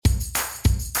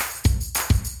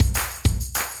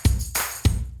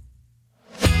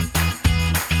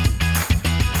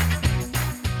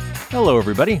Hello,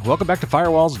 everybody. Welcome back to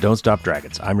Firewalls Don't Stop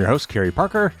Dragons. I'm your host, Kerry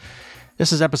Parker.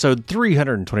 This is episode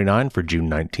 329 for June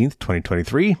 19th,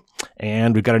 2023.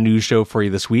 And we've got a news show for you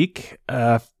this week.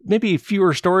 Maybe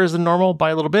fewer stories than normal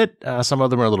by a little bit. Some of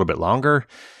them are a little bit longer.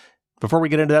 Before we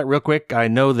get into that real quick, I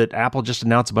know that Apple just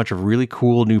announced a bunch of really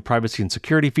cool new privacy and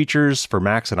security features for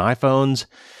Macs and iPhones.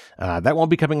 That won't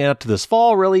be coming out to this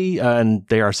fall, really, and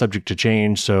they are subject to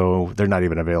change, so they're not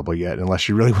even available yet, unless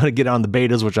you really want to get on the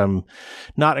betas, which I'm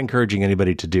not encouraging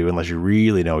anybody to do unless you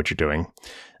really know what you're doing.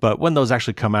 But when those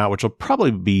actually come out, which will probably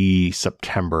be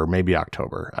September, maybe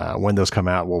October, when those come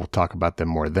out, we'll talk about them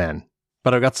more then.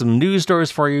 But I've got some news stories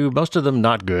for you, most of them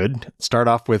not good. Start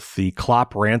off with the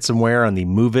Clop ransomware and the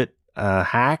MoveIt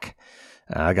hack.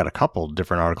 I got a couple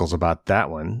different articles about that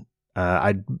one.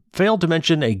 I failed to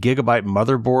mention a Gigabyte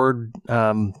motherboard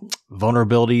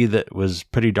vulnerability that was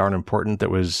pretty darn important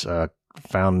that was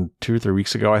found 2 or 3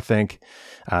 weeks ago, I think.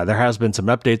 There has been some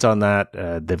updates on that.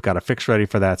 They've got a fix ready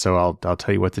for that, so I'll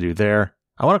tell you what to do there.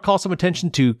 I want to call some attention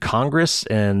to Congress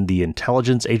and the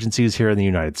intelligence agencies here in the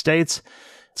United States.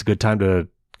 It's a good time to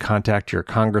contact your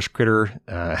Congress critter.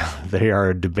 They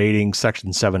are debating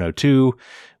Section 702,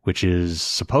 which is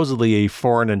supposedly a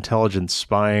foreign intelligence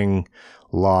spying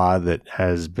law that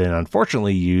has been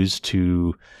unfortunately used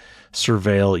to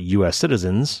surveil U.S.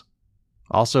 citizens.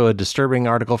 Also, a disturbing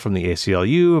article from the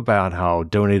ACLU about how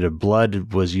donated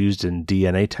blood was used in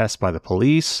DNA tests by the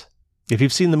police. If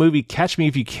you've seen the movie Catch Me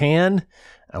If You Can,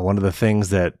 one of the things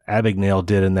that Abagnale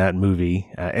did in that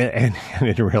movie and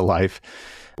in real life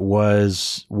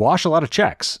was wash a lot of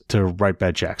checks to write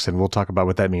bad checks. And we'll talk about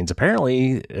what that means.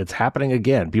 Apparently, it's happening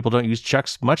again. People don't use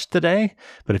checks much today,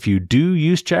 but if you do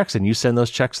use checks and you send those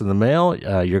checks in the mail,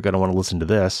 you're going to want to listen to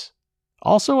this.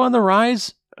 Also on the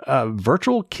rise,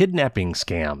 virtual kidnapping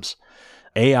scams.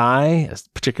 AI,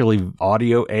 particularly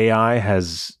audio AI,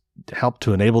 has helped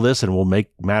to enable this and will make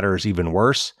matters even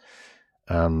worse.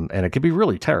 And it can be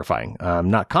really terrifying.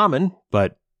 Not common,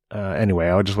 but anyway,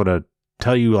 I just want to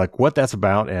tell you like what that's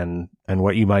about and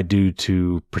what you might do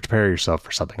to prepare yourself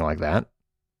for something like that.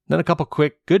 Then a couple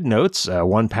quick good notes.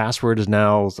 1Password is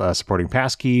now supporting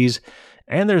passkeys,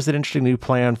 and there's an interesting new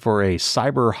plan for a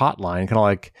cyber hotline, kind of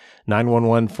like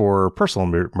 911 for personal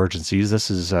emergencies. This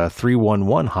is a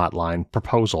 311 hotline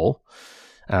proposal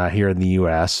here in the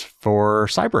U.S. for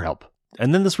cyber help.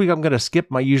 And then this week, I'm going to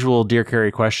skip my usual Dear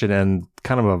Carrie question and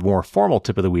kind of a more formal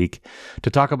tip of the week to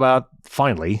talk about,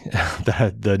 finally,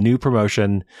 the new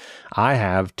promotion I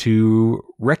have to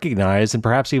recognize and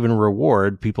perhaps even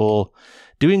reward people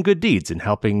doing good deeds and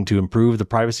helping to improve the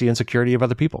privacy and security of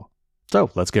other people.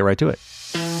 So let's get right to it.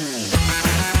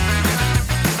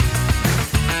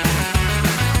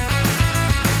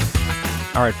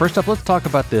 All right, first up, let's talk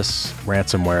about this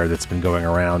ransomware that's been going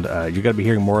around. You're going to be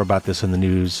hearing more about this in the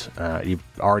news. You've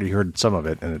already heard some of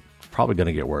it, and it's probably going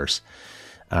to get worse.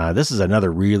 This is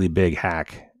another really big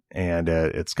hack, and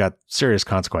it's got serious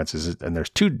consequences. And there's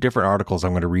 2 different articles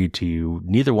I'm going to read to you,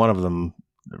 neither one of them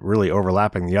really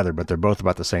overlapping the other, but they're both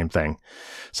about the same thing.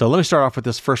 So let me start off with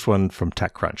this first one from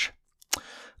TechCrunch.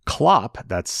 Clop,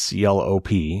 that's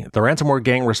C-L-O-P, the ransomware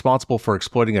gang responsible for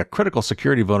exploiting a critical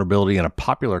security vulnerability in a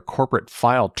popular corporate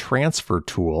file transfer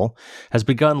tool, has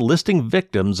begun listing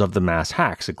victims of the mass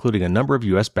hacks, including a number of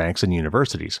U.S. banks and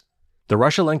universities. The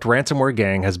Russia-linked ransomware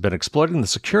gang has been exploiting the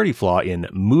security flaw in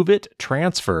MoveIt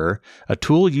Transfer, a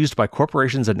tool used by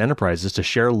corporations and enterprises to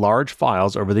share large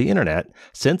files over the internet,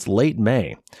 since late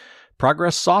May.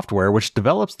 Progress Software, which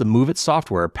develops the MoveIt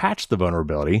software, patched the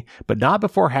vulnerability, but not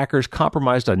before hackers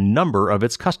compromised a number of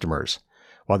its customers.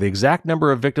 While the exact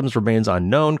number of victims remains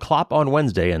unknown, Clop on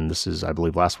Wednesday, and this is, I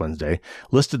believe, last Wednesday,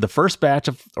 listed the first batch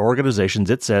of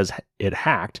organizations it says it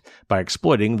hacked by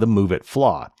exploiting the MoveIt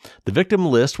flaw. The victim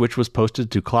list, which was posted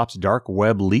to Clop's dark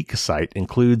web leak site,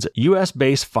 includes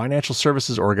U.S.-based financial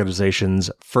services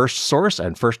organizations First Source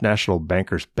and First National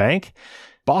Bankers Bank,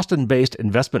 Boston-based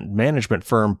investment management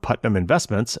firm Putnam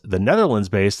Investments, the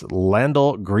Netherlands-based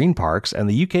Landel Green Parks, and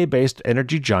the UK-based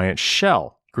energy giant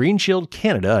Shell. Green Shield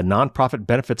Canada, a non-profit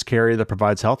benefits carrier that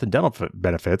provides health and dental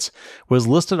benefits, was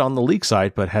listed on the leak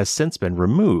site but has since been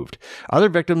removed. Other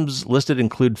victims listed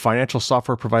include financial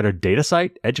software provider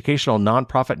DataSite, educational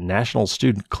non-profit National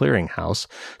Student Clearinghouse,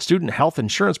 student health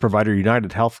insurance provider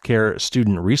United Healthcare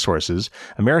Student Resources,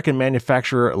 American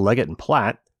manufacturer Leggett &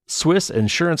 Platt, Swiss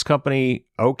insurance company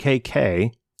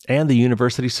OKK, and the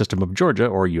University System of Georgia,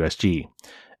 or USG.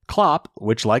 Clop,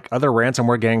 which like other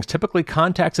ransomware gangs typically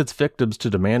contacts its victims to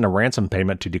demand a ransom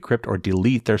payment to decrypt or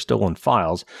delete their stolen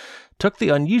files, took the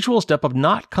unusual step of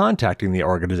not contacting the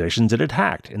organizations it had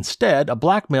hacked. Instead, a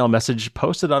blackmail message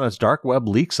posted on its dark web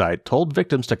leak site told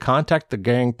victims to contact the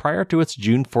gang prior to its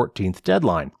June 14th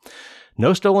deadline.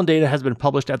 No stolen data has been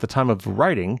published at the time of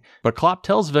writing, but Clop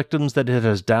tells victims that it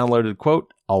has downloaded,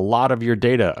 quote, a lot of your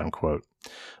data, unquote.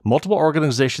 Multiple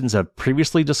organizations have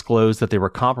previously disclosed that they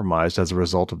were compromised as a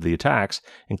result of the attacks,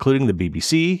 including the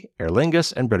BBC, Aer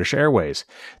Lingus, and British Airways.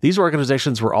 These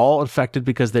organizations were all affected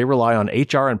because they rely on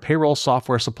HR and payroll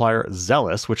software supplier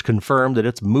Zellis, which confirmed that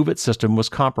its MOVEit system was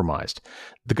compromised.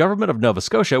 The government of Nova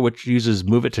Scotia, which uses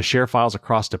MOVEit to share files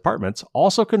across departments,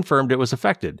 also confirmed it was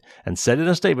affected and said in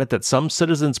a statement that some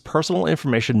citizens' personal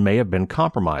information may have been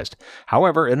compromised.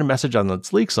 However, in a message on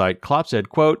its leak site, Clop said,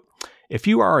 quote, if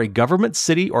you are a government,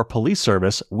 city, or police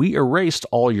service, we erased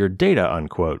all your data,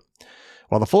 unquote.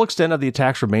 While the full extent of the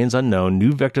attacks remains unknown,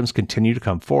 new victims continue to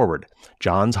come forward.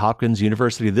 Johns Hopkins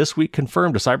University this week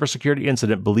confirmed a cybersecurity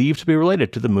incident believed to be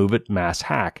related to the MOVEit mass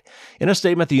hack. In a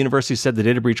statement, the university said the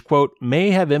data breach, quote,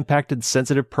 may have impacted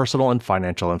sensitive personal and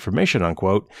financial information,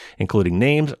 unquote, including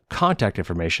names, contact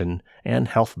information, and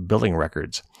health billing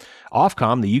records.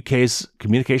 Ofcom, the UK's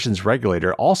communications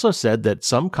regulator, also said that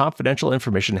some confidential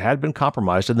information had been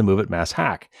compromised in the MOVEit mass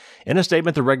hack. In a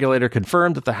statement, the regulator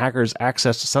confirmed that the hackers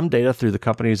accessed some data through the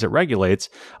companies it regulates,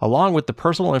 along with the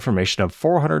personal information of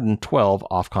 412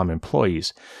 Ofcom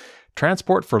employees.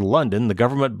 Transport for London, the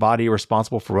government body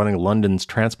responsible for running London's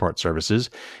transport services,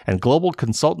 and global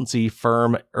consultancy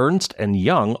firm Ernst &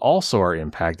 Young also are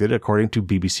impacted, according to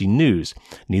BBC News.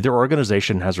 Neither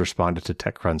organization has responded to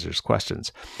TechCruncher's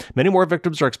questions. Many more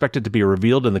victims are expected to be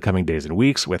revealed in the coming days and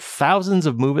weeks, with thousands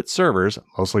of MOVEit servers,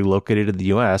 mostly located in the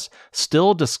US,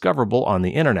 still discoverable on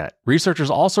the internet. Researchers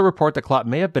also report that Clop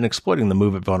may have been exploiting the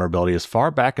MOVEit vulnerability as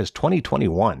far back as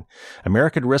 2021.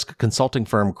 American risk consulting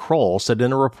firm Kroll said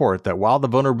in a report that while the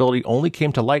vulnerability only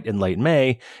came to light in late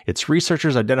May, its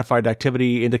researchers identified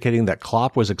activity indicating that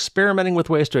Clop was experimenting with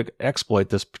ways to exploit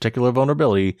this particular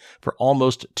vulnerability for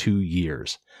almost 2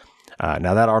 years.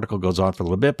 Now that article goes on for a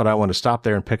little bit, but I want to stop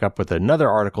there and pick up with another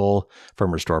article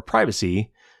from Restore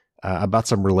Privacy about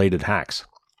some related hacks.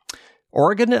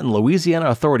 Oregon and Louisiana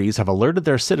authorities have alerted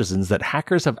their citizens that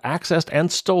hackers have accessed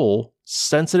and stole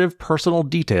sensitive personal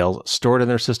details stored in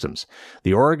their systems.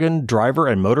 The Oregon Driver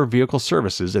and Motor Vehicle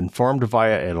Services informed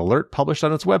via an alert published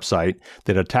on its website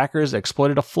that attackers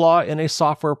exploited a flaw in a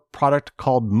software product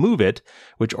called MOVEit,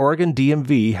 which Oregon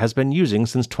DMV has been using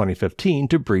since 2015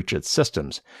 to breach its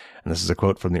systems. And this is a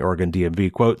quote from the Oregon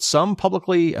DMV, quote, some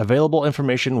publicly available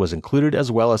information was included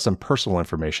as well as some personal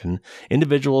information.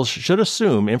 Individuals should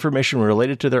assume information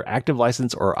related to their active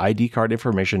license or ID card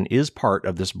information is part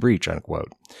of this breach,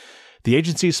 unquote. The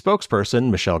agency's spokesperson,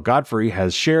 Michelle Godfrey,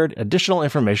 has shared additional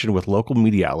information with local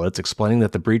media outlets explaining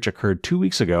that the breach occurred 2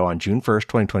 weeks ago on June 1st,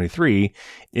 2023,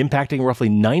 impacting roughly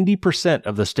 90%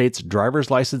 of the state's driver's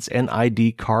license and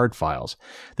ID card files.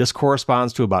 This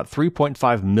corresponds to about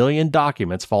 3.5 million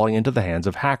documents falling into the hands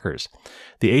of hackers.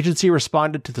 The agency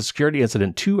responded to the security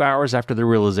incident 2 hours after the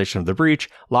realization of the breach,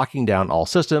 locking down all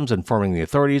systems, informing the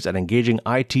authorities, and engaging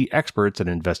IT experts in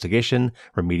investigation,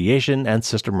 remediation, and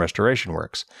system restoration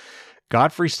works.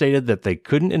 Godfrey stated that they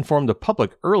couldn't inform the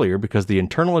public earlier because the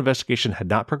internal investigation had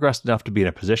not progressed enough to be in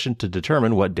a position to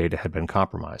determine what data had been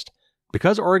compromised.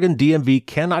 Because Oregon DMV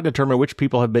cannot determine which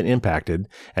people have been impacted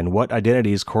and what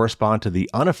identities correspond to the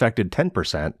unaffected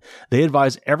 10%, they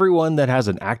advise everyone that has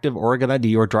an active Oregon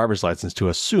ID or driver's license to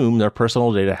assume their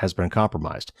personal data has been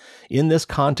compromised. In this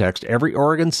context, every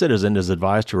Oregon citizen is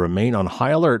advised to remain on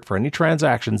high alert for any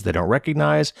transactions they don't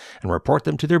recognize and report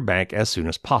them to their bank as soon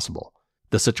as possible.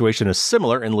 The situation is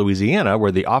similar in Louisiana,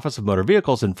 where the Office of Motor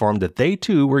Vehicles informed that they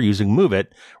too were using MOVEit,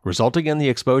 resulting in the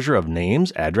exposure of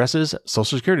names, addresses,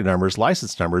 social security numbers,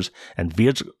 license numbers, and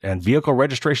vehicle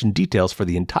registration details for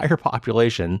the entire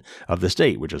population of the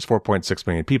state, which is 4.6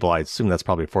 million people. I assume that's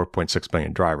probably 4.6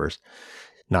 million drivers,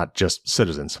 not just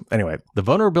citizens. Anyway, the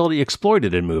vulnerability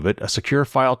exploited in MOVEit, a secure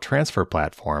file transfer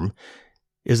platform,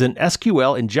 is an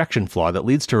SQL injection flaw that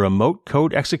leads to remote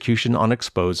code execution on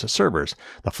exposed servers.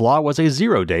 The flaw was a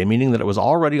 0-day, meaning that it was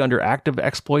already under active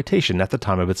exploitation at the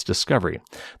time of its discovery.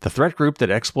 The threat group that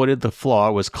exploited the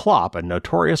flaw was Clop, a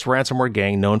notorious ransomware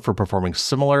gang known for performing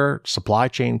similar supply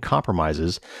chain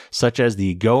compromises, such as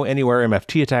the Go Anywhere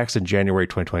MFT attacks in January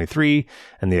 2023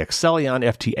 and the Accellion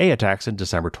FTA attacks in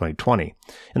December 2020.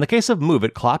 In the case of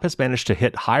MOVEit, Clop has managed to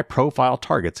hit high-profile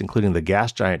targets, including the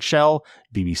gas giant Shell,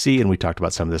 BBC, and we talked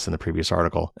about some of this in the previous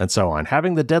article, and so on.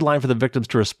 Having the deadline for the victims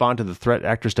to respond to the threat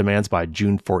actors' demands by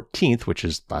June 14th, which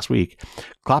is last week,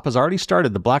 Clop has already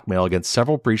started the blackmail against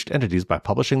several breached entities by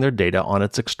publishing their data on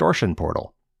its extortion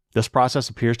portal. This process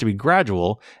appears to be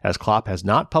gradual, as Clop has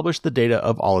not published the data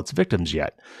of all its victims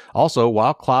yet. Also,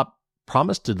 while Clop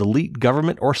promised to delete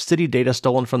government or city data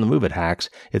stolen from the MOVEit hacks,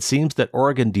 it seems that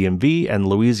Oregon DMV and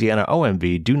Louisiana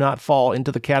OMV do not fall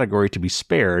into the category to be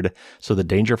spared, so the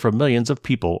danger for millions of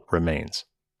people remains.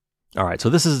 All right, so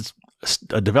this is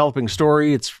a developing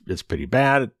story. It's pretty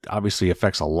bad. It obviously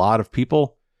affects a lot of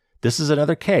people. This is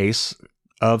another case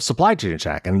of supply chain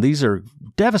attack, and these are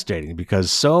devastating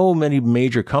because so many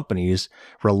major companies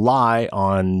rely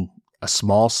on a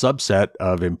small subset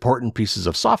of important pieces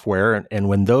of software. And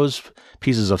when those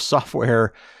pieces of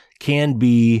software can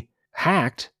be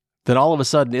hacked, then all of a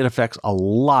sudden it affects a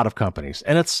lot of companies.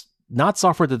 And it's not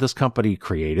software that this company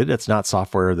created. It's not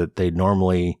software that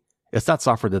it's not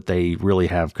software that they really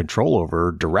have control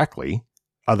over directly,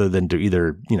 other than to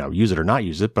either, use it or not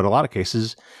use it. But in a lot of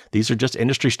cases, these are just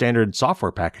industry standard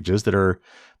software packages that are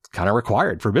kind of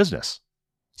required for business.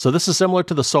 So this is similar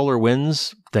to the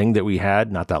SolarWinds thing that we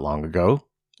had not that long ago.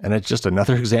 And it's just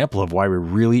another example of why we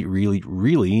really, really,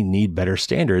 really need better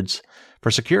standards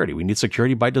for security. We need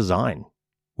security by design.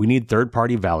 We need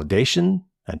third-party validation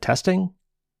and testing.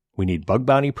 We need bug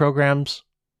bounty programs.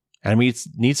 And we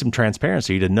need some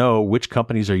transparency to know which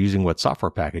companies are using what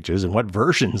software packages and what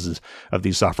versions of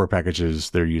these software packages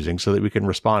they're using so that we can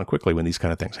respond quickly when these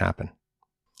kind of things happen.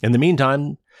 In the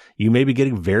meantime, you may be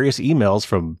getting various emails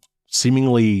from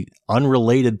seemingly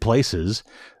unrelated places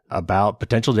about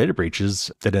potential data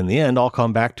breaches that in the end all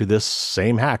come back to this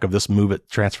same hack of this MOVEit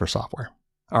transfer software.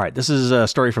 All right, this is a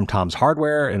story from Tom's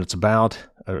Hardware, and it's about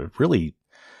a really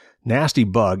nasty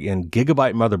bug in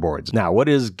Gigabyte motherboards. Now, what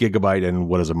is Gigabyte and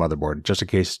what is a motherboard? Just in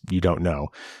case you don't know.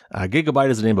 Gigabyte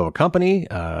is the name of a company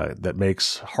that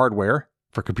makes hardware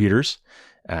for computers.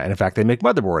 And in fact, they make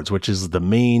motherboards, which is the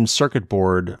main circuit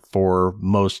board for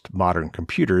most modern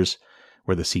computers,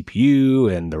 where the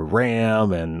CPU and the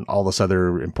RAM and all this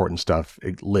other important stuff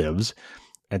lives.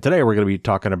 And today we're going to be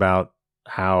talking about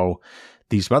how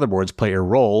these motherboards play a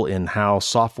role in how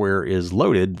software is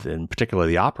loaded, and particularly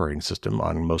the operating system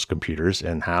on most computers,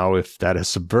 and how if that is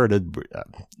subverted,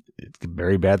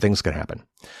 very bad things can happen.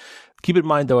 Keep in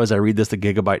mind, though, as I read this, that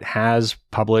Gigabyte has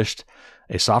published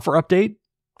a software update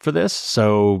for this,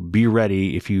 so be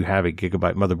ready if you have a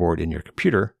Gigabyte motherboard in your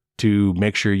computer to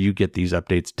make sure you get these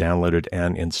updates downloaded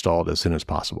and installed as soon as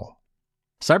possible.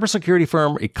 Cybersecurity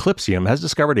firm Eclypsium has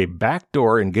discovered a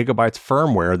backdoor in Gigabyte's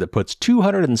firmware that puts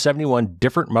 271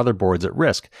 different motherboards at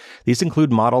risk. These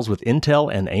include models with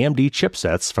Intel and AMD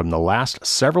chipsets from the last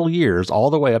several years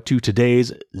all the way up to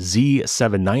today's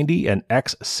Z790 and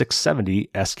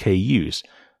X670 SKUs.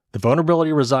 The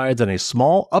vulnerability resides in a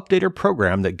small updater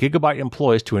program that Gigabyte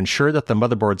employs to ensure that the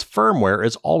motherboard's firmware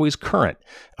is always current.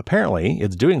 Apparently,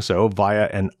 it's doing so via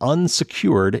an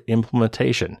unsecured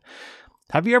implementation.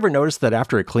 Have you ever noticed that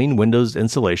after a clean Windows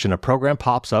installation, a program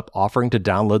pops up offering to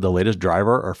download the latest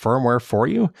driver or firmware for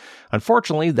you?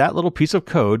 Unfortunately, that little piece of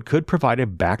code could provide a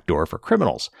backdoor for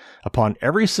criminals. Upon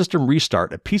every system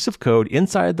restart, a piece of code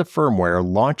inside the firmware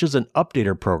launches an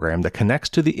updater program that connects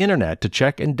to the internet to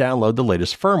check and download the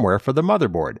latest firmware for the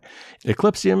motherboard.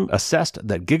 Eclypsium assessed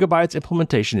that Gigabyte's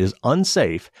implementation is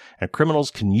unsafe, and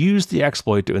criminals can use the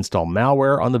exploit to install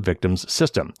malware on the victim's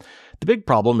system. The big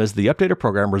problem is the updater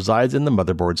program resides in the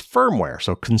motherboard's firmware,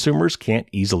 so consumers can't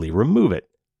easily remove it.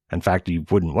 In fact, you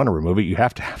wouldn't want to remove it. You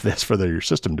have to have this for your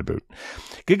system to boot.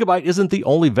 Gigabyte isn't the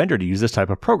only vendor to use this type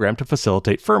of program to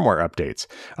facilitate firmware updates.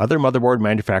 Other motherboard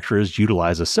manufacturers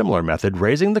utilize a similar method,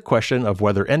 raising the question of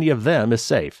whether any of them is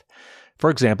safe. For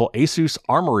example, Asus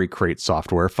Armoury Crate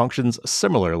software functions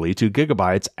similarly to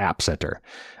Gigabyte's App Center.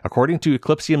 According to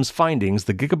Eclypsium's findings,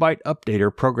 the Gigabyte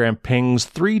Updater program pings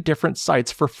 3 different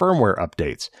sites for firmware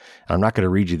updates. I'm not going to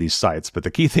read you these sites, but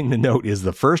the key thing to note is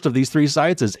the first of these 3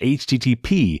 sites is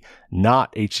HTTP,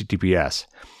 not HTTPS.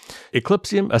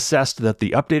 Eclypsium assessed that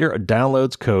the updater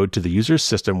downloads code to the user's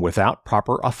system without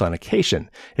proper authentication.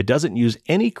 It doesn't use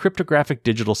any cryptographic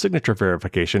digital signature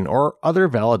verification or other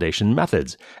validation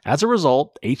methods. As a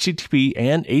result, HTTP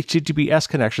and HTTPS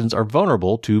connections are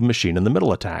vulnerable to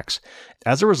machine-in-the-middle attacks.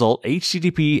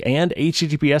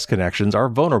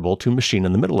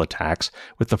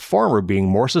 With the former being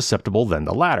more susceptible than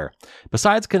the latter.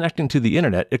 Besides connecting to the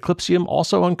internet, Eclypsium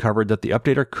also uncovered that the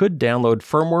updater could download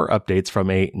firmware updates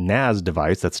from a NAS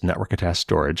device, that's network attached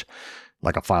storage,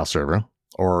 like a file server,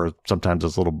 or sometimes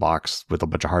this little box with a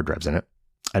bunch of hard drives in it.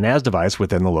 a NAS device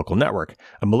within the local network.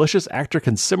 A malicious actor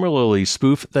can similarly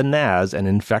spoof the NAS and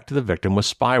infect the victim with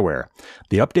spyware.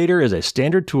 The Updater is a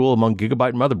standard tool among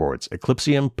Gigabyte motherboards.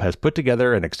 Eclipsium has put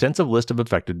together an extensive list of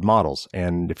affected models,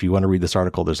 and if you want to read this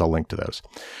article, there's a link to those.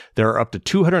 There are up to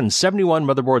 271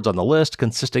 motherboards on the list,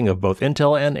 consisting of both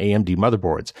Intel and AMD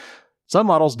motherboards. Some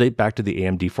models date back to the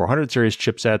AMD 400 series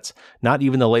chipsets. Not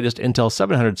even the latest Intel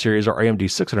 700 series or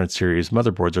AMD 600 series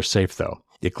motherboards are safe, though.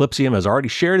 Eclipsium has already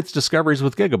shared its discoveries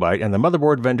with Gigabyte, and the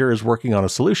motherboard vendor is working on a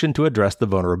solution to address the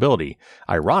vulnerability.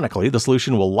 Ironically, the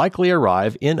solution will likely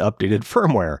arrive in updated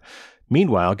firmware.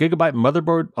 Meanwhile, Gigabyte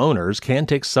motherboard owners can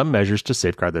take some measures to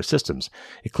safeguard their systems.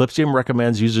 Eclipsium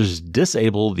recommends users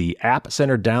disable the App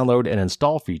Center download and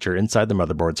install feature inside the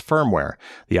motherboard's firmware.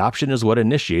 The option is what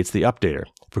initiates the updater.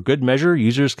 For good measure,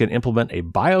 users can implement a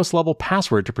BIOS-level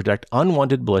password to protect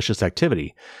unwanted malicious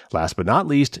activity. Last but not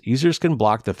least, users can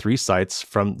block the 3 sites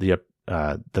from that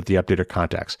the updater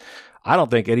contacts. I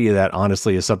don't think any of that,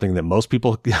 honestly, is something that most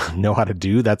people know how to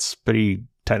do. That's pretty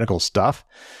technical stuff.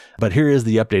 But here is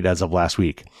the update as of last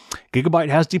week. Gigabyte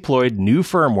has deployed new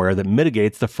firmware that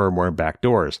mitigates the firmware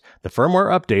backdoors. The firmware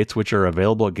updates, which are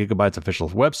available at Gigabyte's official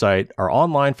website, are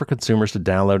online for consumers to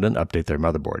download and update their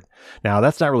motherboard. Now,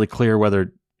 that's not really clear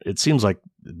whether it seems like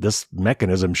this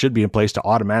mechanism should be in place to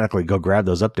automatically go grab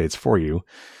those updates for you.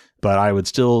 But I would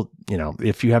still,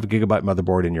 if you have a Gigabyte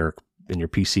motherboard in your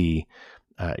PC,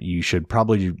 you should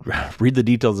probably read the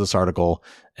details of this article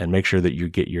and make sure that you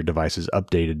get your devices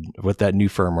updated with that new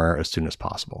firmware as soon as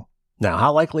possible. Now,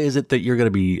 how likely is it that you're going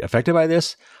to be affected by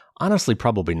this? Honestly,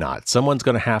 probably not. Someone's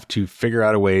going to have to figure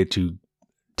out a way to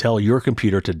tell your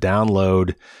computer to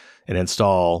download and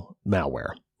install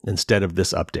malware instead of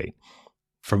this update.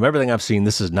 From everything I've seen,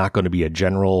 this is not going to be a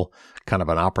general kind of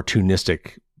an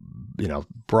opportunistic,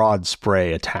 broad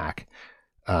spray attack.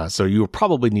 So you will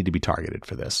probably need to be targeted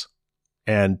for this.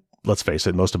 And let's face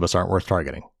it, most of us aren't worth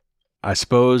targeting. I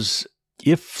suppose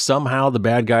if somehow the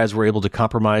bad guys were able to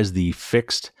compromise the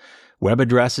fixed web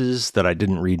addresses that I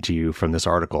didn't read to you from this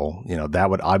article, that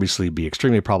would obviously be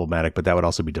extremely problematic, but that would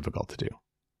also be difficult to do.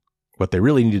 What they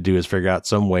really need to do is figure out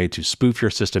some way to spoof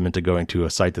your system into going to a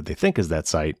site that they think is that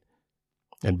site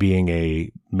and being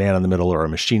a man in the middle or a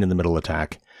machine in the middle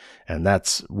attack. And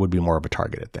would be more of a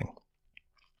targeted thing.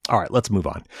 All right, let's move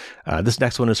on. This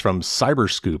next one is from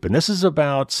Cyberscoop, and this is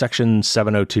about Section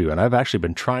 702. And I've actually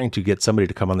been trying to get somebody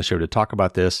to come on the show to talk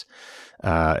about this.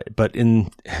 But in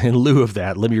lieu of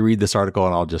that, let me read this article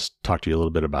and I'll just talk to you a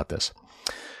little bit about this.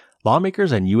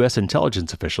 Lawmakers and U.S.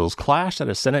 intelligence officials clashed at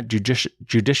a Senate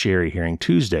judiciary hearing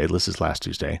Tuesday, this is last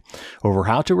Tuesday, over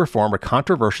how to reform a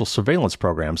controversial surveillance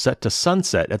program set to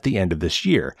sunset at the end of this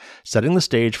year, setting the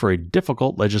stage for a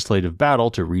difficult legislative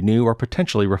battle to renew or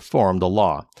potentially reform the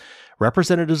law.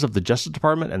 Representatives of the Justice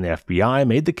Department and the FBI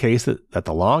made the case that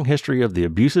the long history of the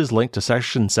abuses linked to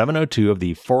Section 702 of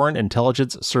the Foreign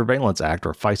Intelligence Surveillance Act,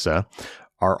 or FISA,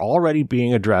 are already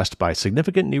being addressed by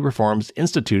significant new reforms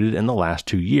instituted in the last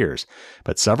 2 years.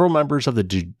 But several members of the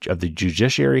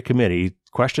Judiciary Committee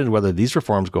questioned whether these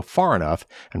reforms go far enough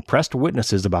and pressed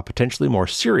witnesses about potentially more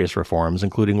serious reforms,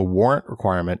 including a warrant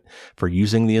requirement for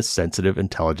using the sensitive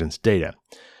intelligence data.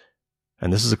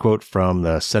 And this is a quote from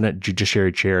the Senate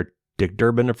Judiciary Chair Dick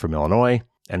Durbin from Illinois.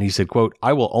 And he said, quote,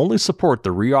 "I will only support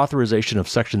the reauthorization of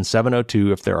Section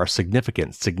 702 if there are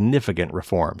significant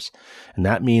reforms. And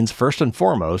that means, first and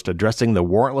foremost, addressing the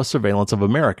warrantless surveillance of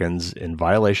Americans in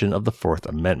violation of the Fourth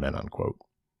Amendment," unquote.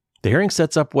 The hearing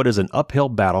sets up what is an uphill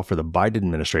battle for the Biden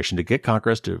administration to get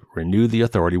Congress to renew the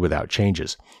authority without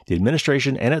changes. The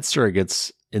administration and its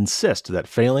surrogates insist that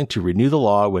failing to renew the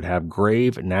law would have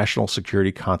grave national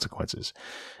security consequences.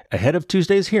 Ahead of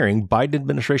Tuesday's hearing, Biden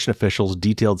administration officials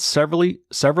detailed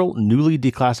several newly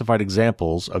declassified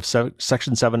examples of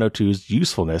Section 702's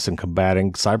usefulness in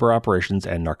combating cyber operations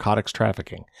and narcotics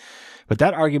trafficking. But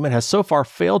that argument has so far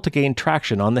failed to gain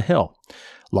traction on the Hill.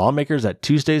 Lawmakers at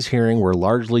Tuesday's hearing were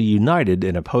largely united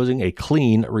in opposing a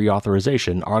clean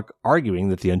reauthorization, arguing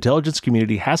that the intelligence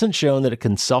community hasn't shown that it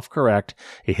can self-correct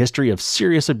a history of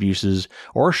serious abuses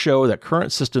or show that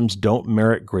current systems don't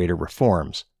merit greater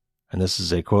reforms. And this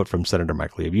is a quote from Senator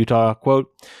Mike Lee of Utah, quote,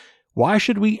 "Why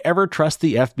should we ever trust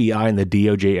the FBI and the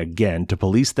DOJ again to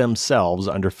police themselves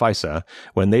under FISA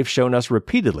when they've shown us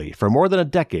repeatedly for more than a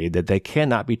decade that they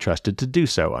cannot be trusted to do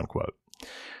so," unquote.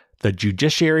 The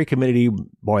Judiciary Committee,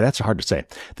 boy, that's hard to say.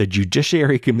 The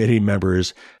Judiciary Committee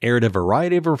members aired a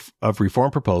variety of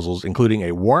reform proposals, including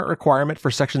a warrant requirement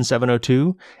for Section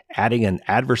 702, adding an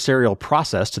adversarial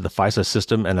process to the FISA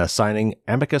system, and assigning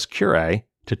amicus curiae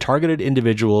to targeted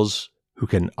individuals who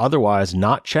can otherwise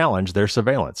not challenge their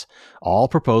surveillance, all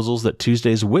proposals that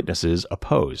Tuesday's witnesses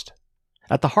opposed.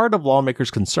 At the heart of lawmakers'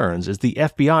 concerns is the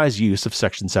FBI's use of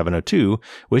Section 702,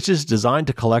 which is designed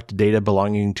to collect data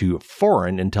belonging to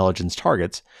foreign intelligence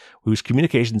targets whose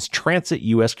communications transit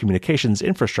U.S. communications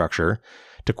infrastructure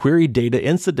to query data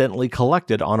incidentally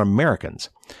collected on Americans.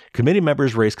 Committee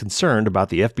members raised concern about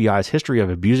the FBI's history of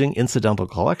abusing incidental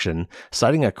collection,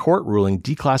 citing a court ruling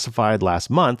declassified last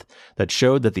month that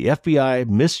showed that the FBI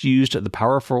misused the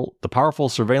powerful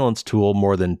surveillance tool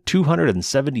more than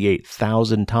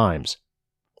 278,000 times.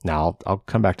 Now, I'll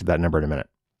come back to that number in a minute.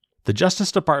 The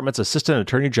Justice Department's Assistant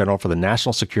Attorney General for the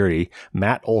National Security,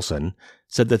 Matt Olsen,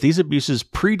 said that these abuses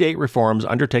predate reforms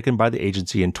undertaken by the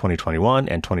agency in 2021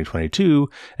 and 2022,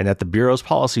 and that the Bureau's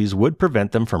policies would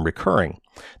prevent them from recurring.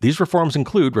 These reforms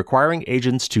include requiring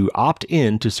agents to opt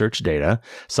in to search data,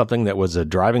 something that was a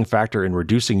driving factor in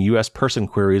reducing U.S. person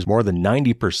queries more than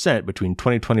 90% between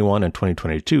 2021 and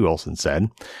 2022, Olsen said.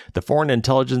 The Foreign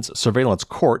Intelligence Surveillance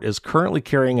Court is currently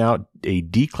carrying out a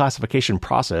declassification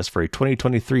process for a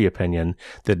 2023 opinion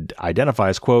that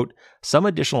identifies, quote, some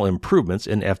additional improvements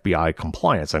in FBI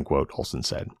compliance, unquote, Olsen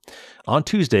said. On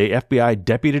Tuesday, FBI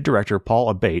Deputy Director Paul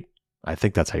Abate, I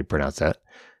think that's how you pronounce that,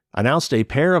 announced a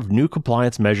pair of new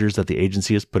compliance measures that the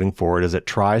agency is putting forward as it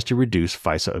tries to reduce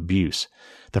FISA abuse.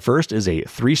 The first is a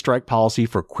 3-strike policy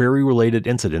for query-related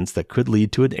incidents that could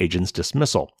lead to an agent's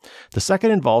dismissal. The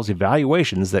second involves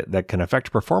evaluations that can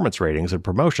affect performance ratings and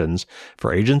promotions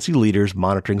for agency leaders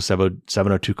monitoring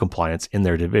 702 compliance in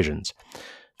their divisions.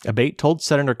 Abate told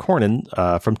Senator Cornyn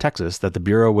from Texas that the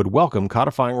Bureau would welcome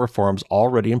codifying reforms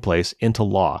already in place into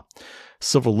law.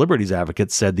 Civil liberties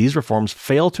advocates said these reforms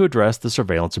fail to address the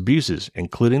surveillance abuses,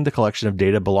 including the collection of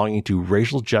data belonging to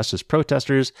racial justice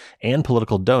protesters and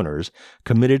political donors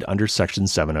committed under Section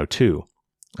 702.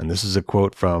 And this is a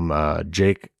quote from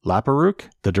Jake Laperouk,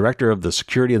 the director of the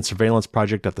Security and Surveillance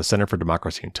Project at the Center for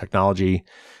Democracy and Technology.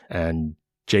 And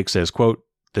Jake says, quote,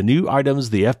 the new items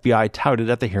the FBI touted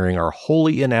at the hearing are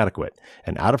wholly inadequate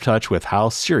and out of touch with how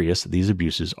serious these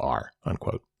abuses are,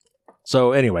 unquote.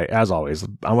 So anyway, as always,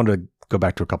 I want to go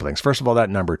back to a couple things. First of all, that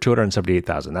number,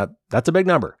 278,000, that's a big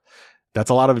number. That's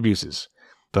a lot of abuses.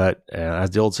 But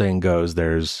as the old saying goes,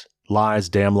 there's lies,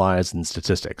 damn lies, and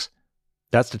statistics.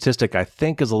 That statistic, I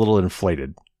think, is a little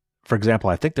inflated. For example,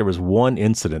 I think there was one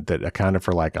incident that accounted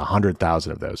for like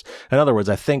 100,000 of those. In other words,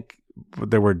 I think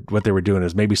what they were doing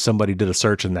is maybe somebody did a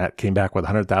search and that came back with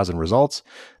 100,000 results.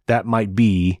 That might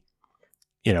be,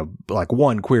 like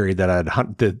one query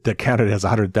that counted as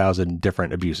 100,000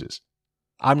 different abuses.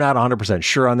 I'm not 100%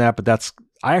 sure on that, but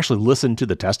I actually listened to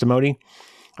the testimony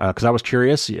because I was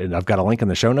curious, and I've got a link in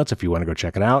the show notes if you want to go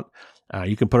check it out.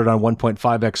 You can put it on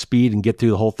 1.5x speed and get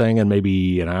through the whole thing in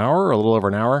maybe an hour, or a little over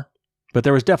an hour. But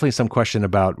there was definitely some question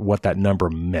about what that number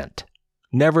meant.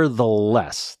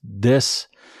 Nevertheless, this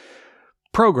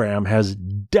program has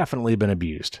definitely been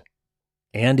abused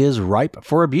and is ripe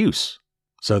for abuse.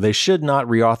 So they should not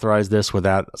reauthorize this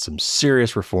without some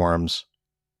serious reforms.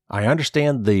 I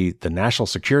understand the national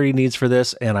security needs for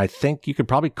this, and I think you could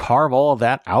probably carve all of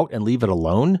that out and leave it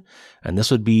alone. And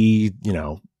this would be,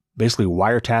 basically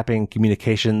wiretapping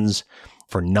communications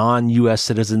for non-U.S.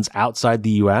 citizens outside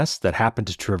the U.S. that happen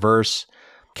to traverse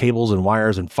cables and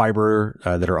wires and fiber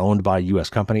that are owned by U.S.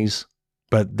 companies.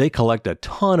 But they collect a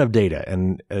ton of data,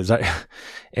 and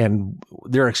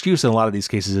their excuse in a lot of these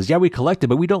cases is, yeah, we collect it,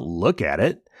 but we don't look at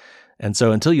it. And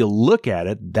so until you look at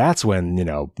it, that's when,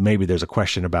 maybe there's a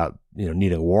question about,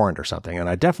 needing a warrant or something. And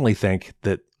I definitely think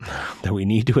that we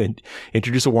need to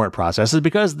introduce a warrant process,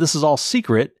 because this is all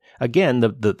secret. Again,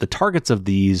 the targets of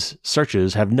these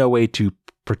searches have no way to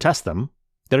protest them.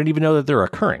 They don't even know that they're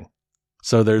occurring.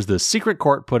 So there's this secret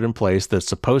court put in place that's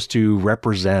supposed to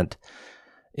represent,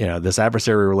 this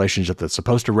adversary relationship, that's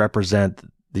supposed to represent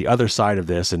the other side of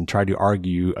this and try to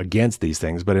argue against these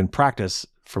things. But in practice,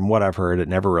 from what I've heard, it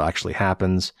never actually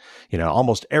happens.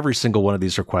 Almost every single one of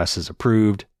these requests is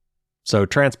approved. So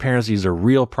transparency is a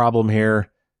real problem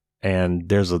here. And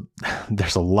there's a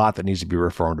lot that needs to be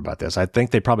reformed about this. I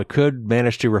think they probably could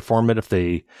manage to reform it if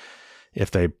they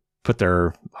put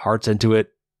their hearts into it,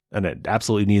 and it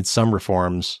absolutely needs some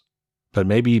reforms. But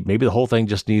maybe the whole thing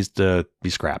just needs to be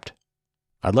scrapped.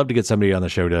 I'd love to get somebody on the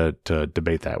show to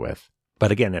debate that with.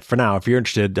 But again, for now, if you're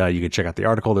interested, you can check out the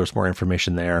article. There's more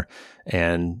information there.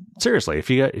 And seriously,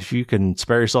 if you can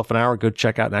spare yourself an hour, go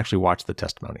check out and actually watch the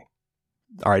testimony.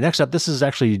 All right, next up, this is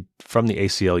actually from the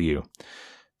ACLU.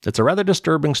 It's a rather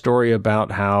disturbing story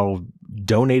about how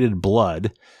donated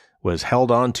blood was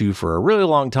held onto for a really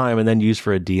long time and then used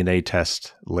for a DNA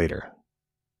test later.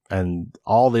 And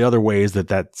all the other ways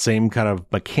that same kind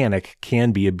of mechanic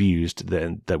can be abused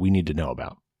that we need to know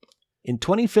about. In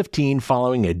 2015,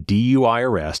 following a DUI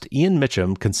arrest, Ian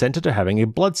Mitchum consented to having a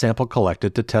blood sample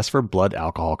collected to test for blood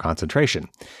alcohol concentration.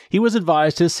 He was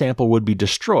advised his sample would be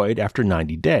destroyed after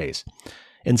 90 days.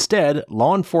 Instead,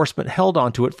 law enforcement held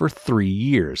onto it for 3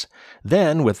 years.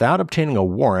 Then, without obtaining a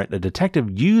warrant, a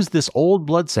detective used this old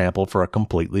blood sample for a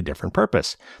completely different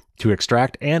purpose: to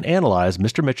extract and analyze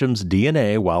Mr. Mitchum's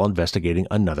DNA while investigating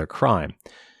another crime.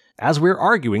 As we're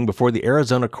arguing before the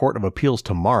Arizona Court of Appeals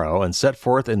tomorrow and set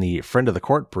forth in the Friend of the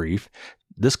Court brief,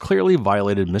 this clearly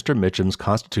violated Mr. Mitchum's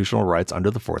constitutional rights under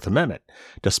the Fourth Amendment.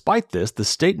 Despite this, the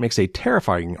state makes a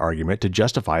terrifying argument to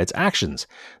justify its actions,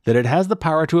 that it has the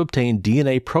power to obtain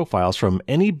DNA profiles from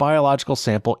any biological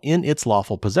sample in its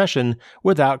lawful possession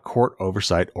without court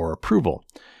oversight or approval.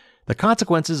 The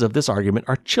consequences of this argument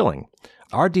are chilling.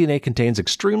 Our DNA contains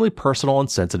extremely personal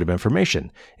and sensitive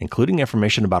information, including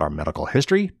information about our medical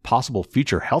history, possible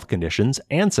future health conditions,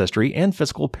 ancestry, and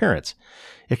physical appearance.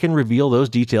 It can reveal those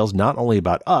details not only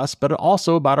about us, but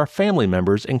also about our family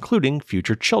members, including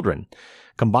future children.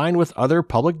 Combined with other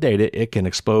public data, it can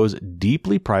expose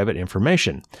deeply private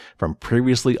information, from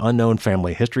previously unknown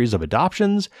family histories of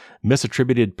adoptions,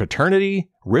 misattributed paternity,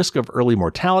 risk of early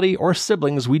mortality, or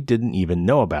siblings we didn't even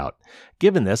know about.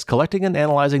 Given this, collecting and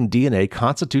analyzing DNA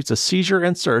constitutes a seizure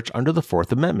and search under the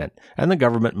Fourth Amendment, and the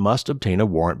government must obtain a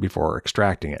warrant before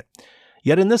extracting it.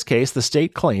 Yet in this case, the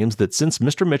state claims that since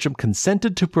Mr. Mitchum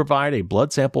consented to provide a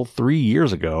blood sample 3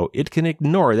 years ago, it can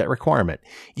ignore that requirement,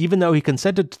 even though he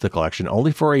consented to the collection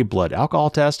only for a blood alcohol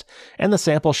test, and the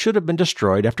sample should have been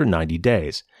destroyed after 90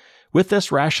 days. With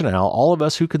this rationale, all of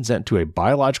us who consent to a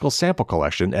biological sample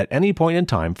collection at any point in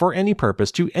time for any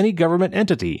purpose to any government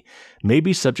entity may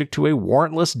be subject to a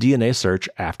warrantless DNA search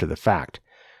after the fact.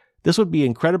 This would be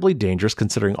incredibly dangerous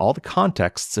considering all the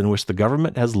contexts in which the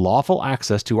government has lawful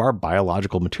access to our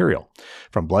biological material,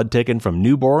 from blood taken from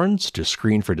newborns, to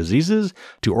screen for diseases,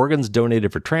 to organs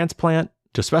donated for transplant,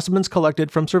 to specimens collected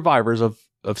from survivors of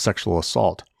sexual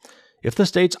assault. If the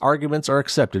state's arguments are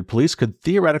accepted, police could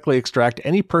theoretically extract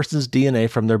any person's DNA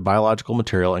from their biological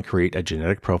material and create a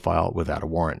genetic profile without a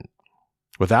warrant.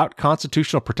 Without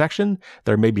constitutional protection,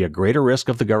 there may be a greater risk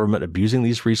of the government abusing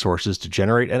these resources to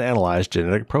generate and analyze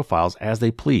genetic profiles as they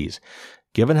please.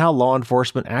 Given how law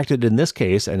enforcement acted in this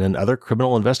case and in other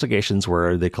criminal investigations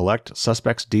where they collect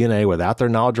suspects' DNA without their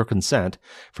knowledge or consent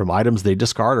from items they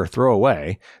discard or throw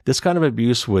away, this kind of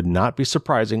abuse would not be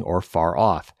surprising or far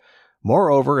off.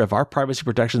 Moreover, if our privacy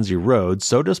protections erode,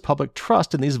 so does public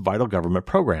trust in these vital government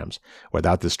programs.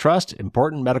 Without this trust,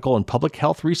 important medical and public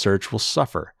health research will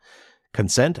suffer.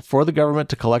 Consent for the government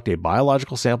to collect a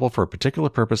biological sample for a particular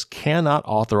purpose cannot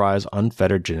authorize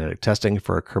unfettered genetic testing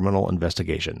for a criminal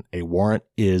investigation. A warrant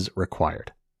is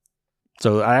required.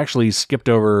 So I actually skipped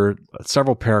over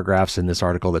several paragraphs in this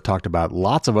article that talked about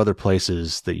lots of other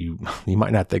places that you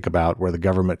might not think about where the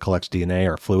government collects DNA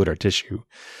or fluid or tissue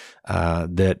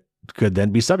that could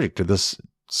then be subject to this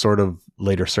sort of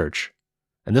later search.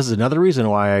 And this is another reason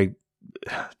why I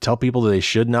tell people that they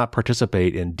should not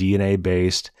participate in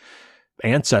DNA-based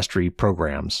ancestry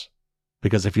programs,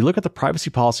 because if you look at the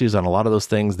privacy policies on a lot of those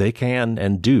things, they can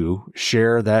and do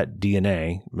share that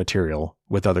DNA material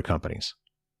with other companies.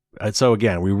 And so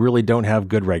again, we really don't have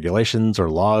good regulations or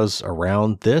laws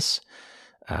around this,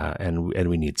 and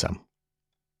we need some.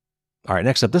 All right,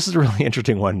 next up, this is a really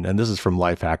interesting one, and this is from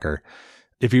Lifehacker.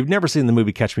 If you've never seen the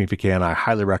movie Catch Me If You Can, I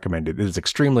highly recommend it. It is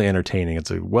extremely entertaining. It's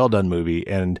a well-done movie,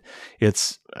 and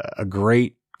it's a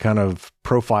great kind of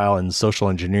profile in social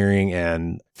engineering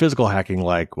and physical hacking,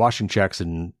 like washing checks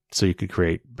and so you could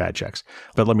create bad checks.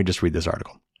 But let me just read this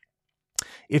article.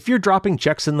 If you're dropping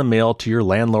checks in the mail to your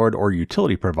landlord or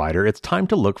utility provider, it's time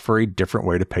to look for a different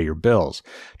way to pay your bills.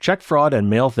 Check fraud and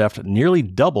mail theft nearly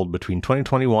doubled between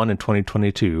 2021 and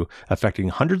 2022, affecting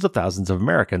hundreds of thousands of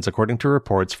Americans, according to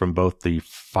reports from both the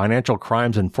Financial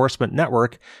Crimes Enforcement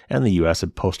Network and the U.S.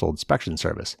 Postal Inspection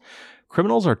Service.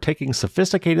 Criminals are taking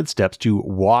sophisticated steps to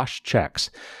wash checks,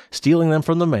 stealing them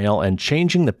from the mail and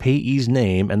changing the payee's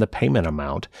name and the payment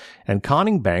amount, and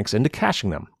conning banks into cashing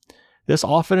them. This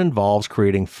often involves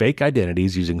creating fake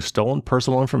identities using stolen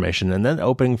personal information and then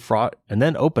opening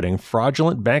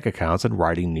fraudulent bank accounts and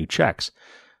writing new checks.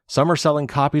 Some are selling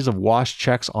copies of washed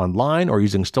checks online or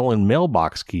using stolen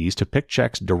mailbox keys to pick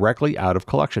checks directly out of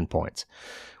collection points.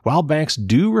 While banks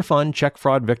do refund check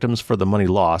fraud victims for the money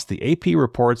lost, the AP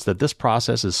reports that this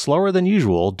process is slower than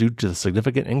usual due to the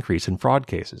significant increase in fraud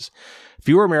cases.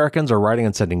 Fewer Americans are writing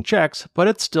and sending checks, but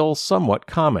it's still somewhat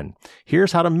common.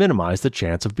 Here's how to minimize the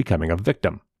chance of becoming a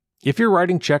victim. If you're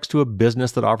writing checks to a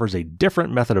business that offers a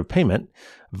different method of payment,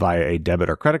 via a debit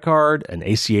or credit card, an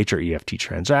ACH or EFT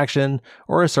transaction,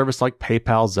 or a service like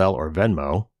PayPal, Zelle, or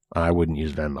Venmo, I wouldn't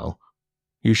use Venmo.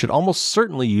 You should almost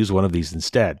certainly use one of these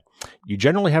instead. You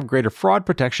generally have greater fraud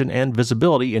protection and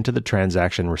visibility into the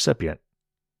transaction recipient.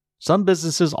 Some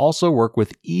businesses also work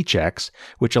with e-checks,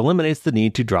 which eliminates the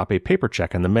need to drop a paper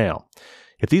check in the mail.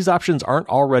 If these options aren't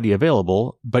already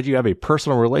available, but you have a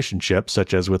personal relationship,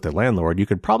 such as with a landlord, you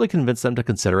could probably convince them to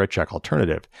consider a check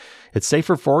alternative. It's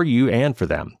safer for you and for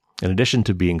them. In addition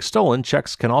to being stolen,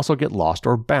 checks can also get lost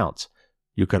or bounce.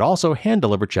 You could also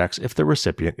hand-deliver checks if the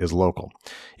recipient is local.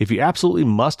 If you absolutely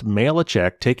must mail a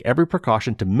check, take every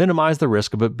precaution to minimize the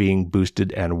risk of it being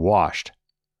boosted and washed.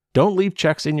 Don't leave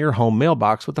checks in your home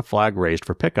mailbox with the flag raised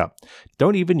for pickup.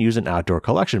 Don't even use an outdoor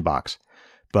collection box.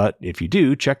 But if you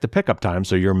do, check the pickup time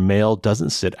so your mail doesn't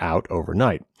sit out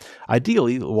overnight.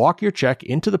 Ideally, walk your check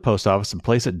into the post office and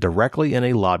place it directly in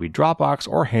a lobby drop box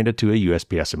or hand it to a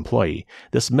USPS employee.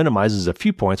 This minimizes a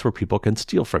few points where people can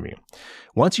steal from you.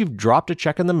 Once you've dropped a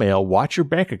check in the mail, watch your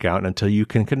bank account until you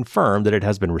can confirm that it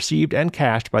has been received and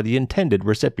cashed by the intended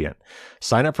recipient.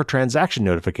 Sign up for transaction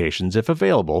notifications if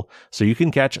available so you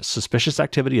can catch suspicious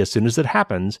activity as soon as it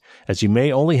happens, as you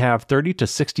may only have 30 to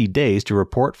 60 days to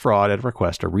report fraud and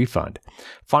request a refund.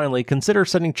 Finally, consider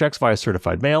sending checks via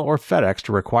certified mail or FedEx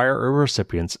to require a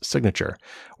recipient's signature.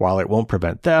 While it won't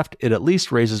prevent theft, it at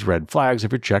least raises red flags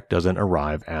if your check doesn't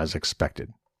arrive as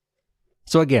expected.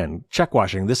 So again, check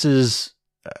washing. This is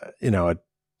a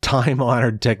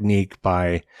time-honored technique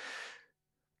by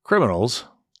criminals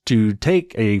to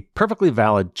take a perfectly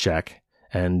valid check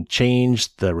and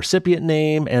change the recipient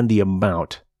name and the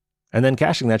amount, and then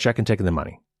cashing that check and taking the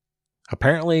money.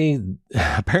 Apparently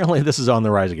this is on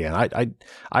the rise again.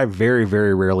 I very,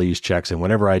 very rarely use checks, and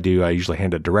whenever I do, I usually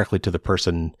hand it directly to the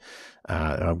person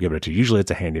I'm giving it to. Usually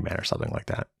it's a handyman or something like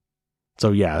that.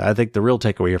 So yeah, I think the real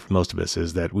takeaway here for most of us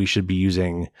is that we should be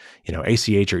using,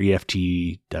 ACH or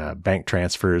EFT bank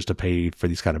transfers to pay for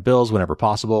these kind of bills whenever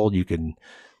possible. You can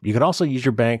also use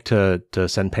your bank to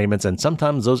send payments, and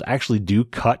sometimes those actually do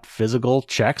cut physical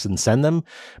checks and send them,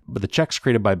 but the checks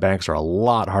created by banks are a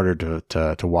lot harder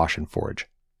to wash and forge.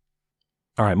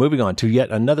 All right, moving on to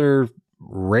yet another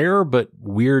rare but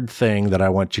weird thing that I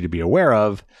want you to be aware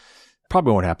of.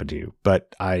 Probably won't happen to you,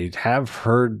 but I have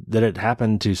heard that it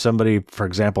happened to somebody, for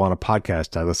example, on a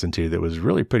podcast I listened to that was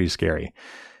really pretty scary.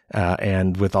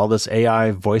 And with all this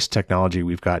AI voice technology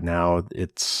we've got now,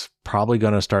 it's probably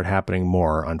going to start happening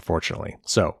more, unfortunately.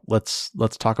 So let's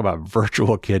talk about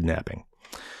virtual kidnapping.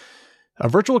 A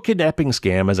virtual kidnapping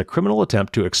scam is a criminal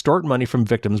attempt to extort money from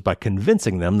victims by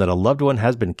convincing them that a loved one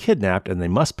has been kidnapped and they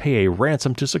must pay a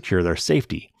ransom to secure their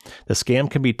safety. The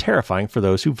scam can be terrifying for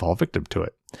those who fall victim to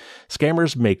it.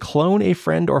 Scammers may clone a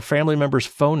friend or family member's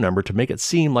phone number to make it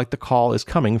seem like the call is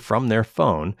coming from their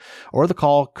phone, or the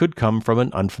call could come from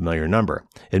an unfamiliar number.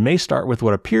 It may start with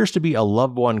what appears to be a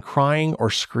loved one crying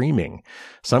or screaming.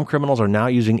 Some criminals are now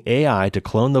using AI to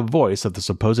clone the voice of the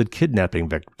supposed kidnapping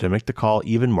victim to make the call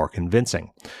even more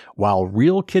convincing. While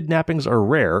real kidnappings are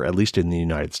rare, at least in the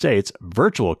United States,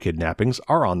 virtual kidnappings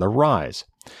are on the rise.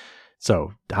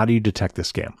 So, how do you detect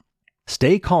this scam?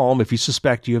 Stay calm if you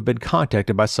suspect you have been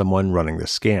contacted by someone running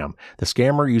this scam. The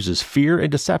scammer uses fear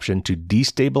and deception to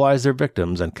destabilize their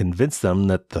victims and convince them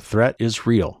that the threat is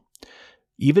real.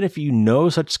 Even if you know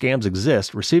such scams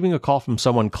exist, receiving a call from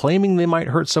someone claiming they might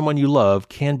hurt someone you love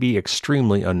can be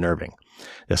extremely unnerving.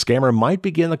 The scammer might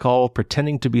begin the call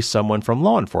pretending to be someone from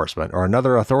law enforcement or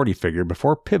another authority figure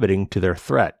before pivoting to their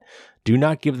threat. Do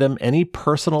not give them any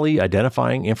personally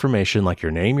identifying information like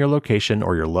your name, your location,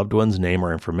 or your loved one's name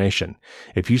or information.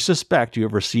 If you suspect you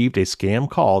have received a scam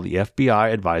call, the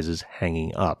FBI advises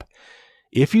hanging up.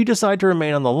 If you decide to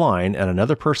remain on the line and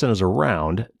another person is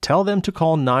around, tell them to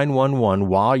call 911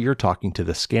 while you're talking to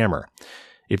the scammer.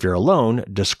 If you're alone,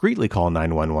 discreetly call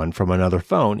 911 from another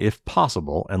phone if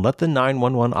possible, and let the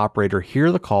 911 operator hear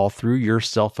the call through your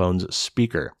cell phone's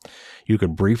speaker. You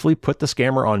can briefly put the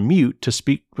scammer on mute to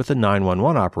speak with the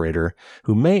 911 operator,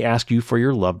 who may ask you for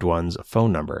your loved one's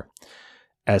phone number.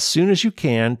 As soon as you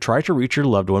can, try to reach your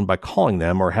loved one by calling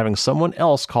them or having someone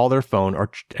else call their phone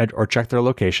or check their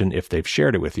location if they've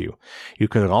shared it with you. You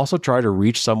can also try to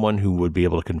reach someone who would be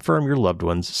able to confirm your loved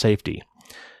one's safety.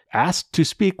 Ask to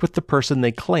speak with the person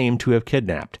they claim to have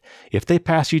kidnapped. If they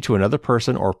pass you to another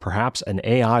person or perhaps an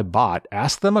AI bot,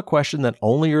 ask them a question that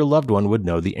only your loved one would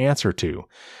know the answer to.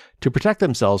 To protect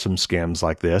themselves from scams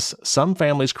like this, some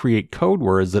families create code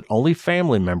words that only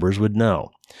family members would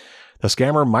know. The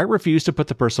scammer might refuse to put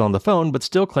the person on the phone, but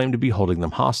still claim to be holding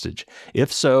them hostage.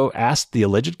 If so, ask the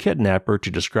alleged kidnapper to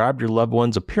describe your loved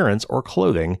one's appearance or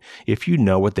clothing if you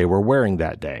know what they were wearing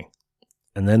that day.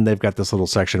 And then they've got this little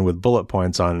section with bullet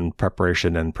points on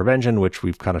preparation and prevention, which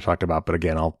we've kind of talked about. But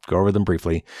again, I'll go over them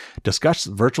briefly. Discuss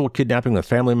virtual kidnapping with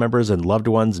family members and loved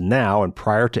ones now and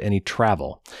prior to any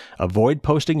travel. Avoid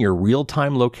posting your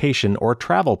real-time location or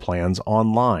travel plans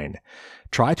online.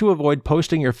 Try to avoid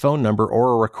posting your phone number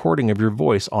or a recording of your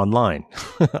voice online.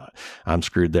 I'm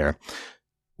screwed there.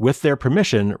 With their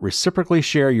permission, reciprocally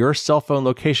share your cell phone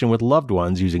location with loved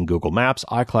ones using Google Maps,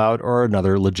 iCloud, or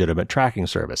another legitimate tracking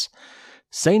service.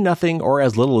 Say nothing or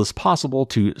as little as possible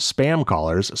to spam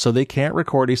callers so they can't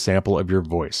record a sample of your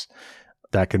voice.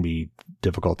 That can be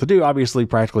difficult to do, obviously,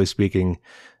 practically speaking.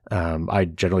 I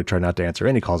generally try not to answer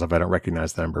any calls if I don't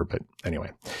recognize the number, but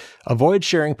anyway. Avoid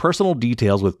sharing personal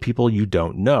details with people you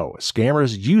don't know.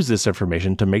 Scammers use this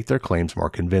information to make their claims more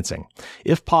convincing.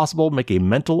 If possible, make a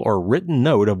mental or written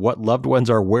note of what loved ones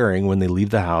are wearing when they leave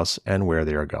the house and where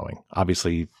they are going.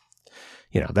 Obviously,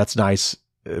 that's nice,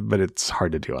 but it's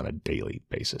hard to do on a daily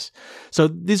basis. So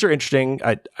these are interesting.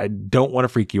 I don't want to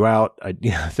freak you out.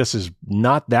 This is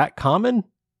not that common.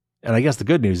 And I guess the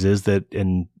good news is that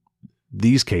in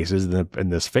these cases, in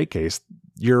this fake case,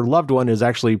 your loved one is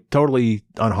actually totally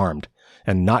unharmed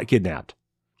and not kidnapped.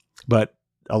 But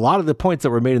a lot of the points that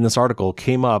were made in this article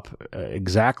came up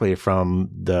exactly from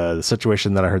the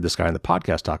situation that I heard this guy in the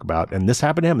podcast talk about. And this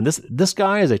happened to him. And this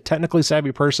guy is a technically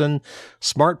savvy person,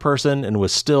 smart person, and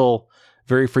was still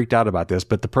very freaked out about this.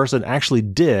 But the person actually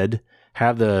did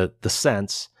have the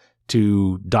sense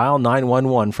to dial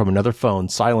 911 from another phone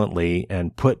silently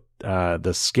and put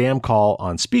the scam call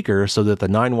on speaker so that the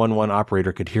 911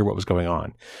 operator could hear what was going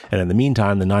on. And in the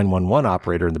meantime, the 911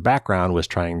 operator in the background was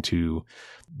trying to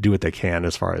do what they can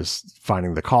as far as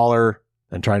finding the caller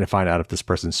and trying to find out if this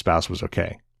person's spouse was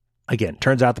okay. Again,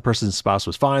 turns out the person's spouse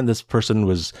was fine. This person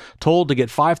was told to get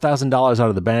 $5,000 out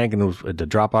of the bank and to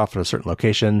drop off at a certain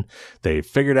location. They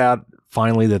figured out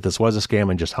finally that this was a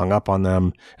scam and just hung up on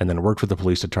them and then worked with the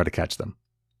police to try to catch them.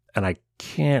 And I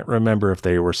can't remember if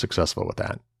they were successful with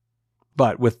that.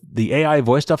 But with the AI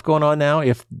voice stuff going on now,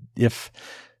 if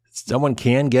someone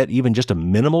can get even just a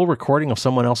minimal recording of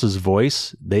someone else's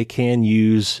voice, they can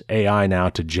use AI now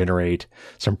to generate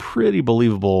some pretty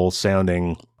believable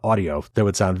sounding audio that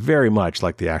would sound very much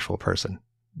like the actual person.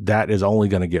 That is only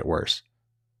going to get worse.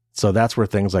 So that's where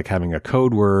things like having a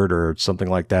code word or something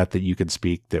like that you could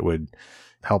speak that would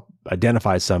help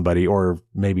identify somebody, or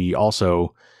maybe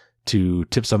also to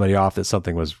tip somebody off that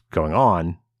something was going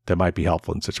on, that might be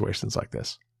helpful in situations like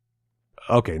this.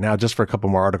 Okay, now just for a couple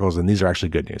more articles, and these are actually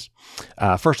good news.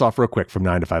 First off, real quick from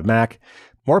 9to5Mac,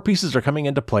 more pieces are coming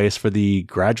into place for the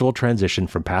gradual transition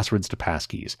from passwords to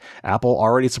passkeys. Apple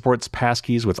already supports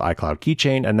passkeys with iCloud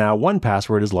Keychain, and now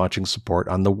 1Password is launching support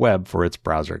on the web for its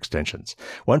browser extensions.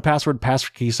 1Password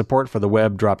passkey support for the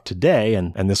web dropped today,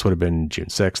 and this would have been June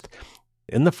 6th,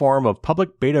 in the form of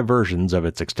public beta versions of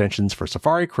its extensions for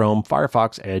Safari, Chrome,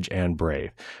 Firefox, Edge, and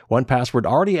Brave. 1Password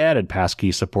already added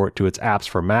passkey support to its apps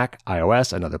for Mac,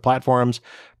 iOS, and other platforms.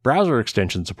 Browser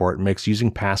extension support makes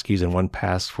using passkeys in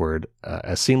 1Password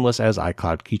as seamless as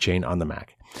iCloud Keychain on the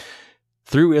Mac.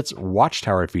 Through its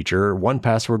Watchtower feature,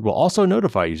 1Password will also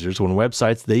notify users when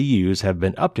websites they use have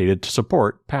been updated to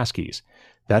support passkeys.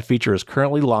 That feature is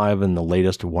currently live in the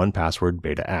latest 1Password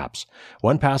beta apps.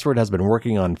 1Password has been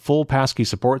working on full passkey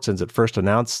support since it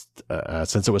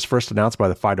was first announced by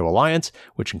the FIDO Alliance,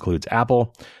 which includes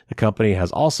Apple. The company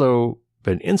has also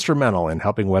been instrumental in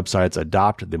helping websites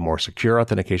adopt the more secure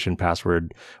authentication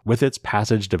password with its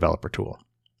Passage developer tool.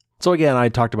 So again, I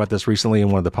talked about this recently in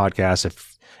one of the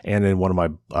podcasts and in one of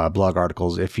my blog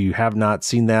articles. If you have not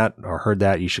seen that or heard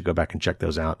that, you should go back and check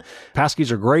those out.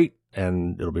 Passkeys are great,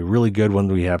 and it'll be really good when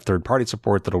we have third-party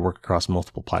support that'll work across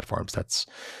multiple platforms.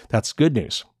 That's good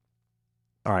news.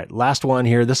 All right, last one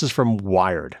here. This is from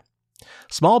Wired.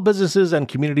 Small businesses and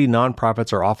community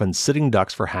nonprofits are often sitting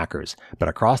ducks for hackers, but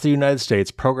across the United States,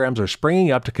 programs are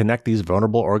springing up to connect these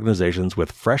vulnerable organizations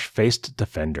with fresh-faced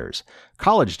defenders.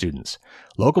 College students.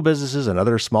 Local businesses and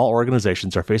other small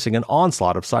organizations are facing an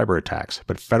onslaught of cyber attacks,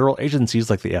 but federal agencies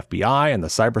like the FBI and the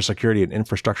Cybersecurity and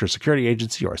Infrastructure Security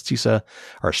Agency, or CISA,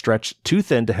 are stretched too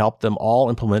thin to help them all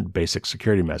implement basic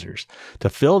security measures. To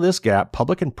fill this gap,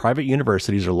 public and private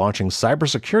universities are launching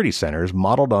cybersecurity centers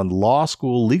modeled on law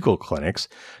school legal clinics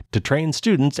to train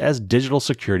students as digital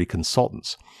security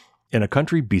consultants. In a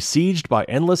country besieged by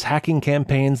endless hacking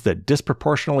campaigns that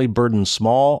disproportionately burden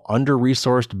small,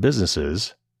 under-resourced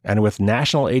businesses, and with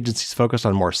national agencies focused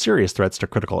on more serious threats to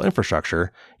critical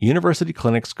infrastructure, university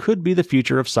clinics could be the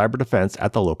future of cyber defense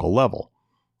at the local level.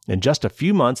 In just a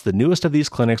few months, the newest of these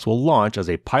clinics will launch as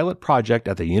a pilot project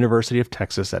at the University of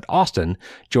Texas at Austin,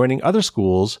 joining other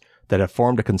schools that have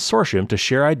formed a consortium to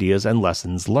share ideas and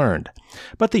lessons learned.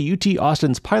 But the UT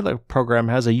Austin's pilot program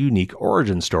has a unique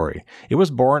origin story. It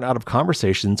was born out of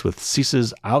conversations with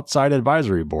CISA's outside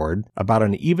advisory board about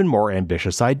an even more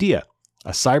ambitious idea: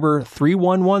 a cyber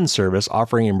 311 service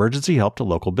offering emergency help to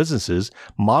local businesses,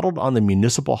 modeled on the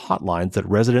municipal hotlines that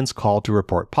residents call to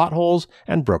report potholes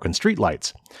and broken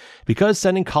streetlights. Because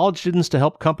sending college students to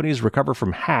help companies recover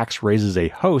from hacks raises a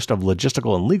host of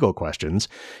logistical and legal questions,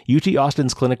 UT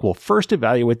Austin's clinic will first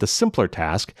evaluate the simpler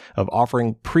task of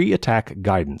offering pre-attack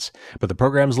guidance. But the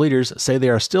program's leaders say they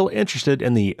are still interested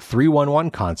in the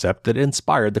 311 concept that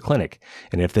inspired the clinic.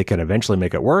 And if they can eventually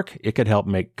make it work, it could help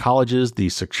make colleges the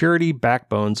security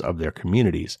backbones of their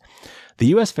communities. The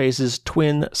U.S. faces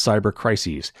twin cyber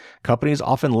crises. Companies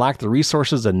often lack the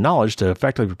resources and knowledge to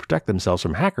effectively protect themselves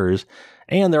from hackers,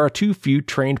 and there are too few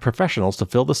trained professionals to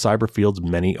fill the cyber field's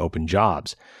many open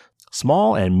jobs.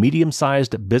 Small and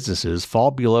medium-sized businesses fall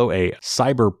below a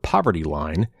cyber poverty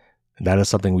line. That is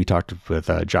something we talked with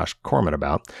Josh Corman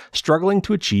about, struggling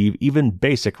to achieve even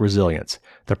basic resilience.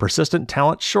 The persistent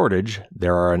talent shortage,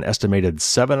 there are an estimated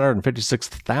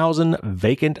 756,000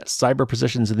 vacant cyber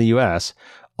positions in the U.S.,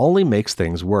 only makes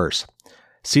things worse.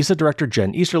 CISA Director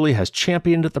Jen Easterly has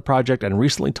championed the project and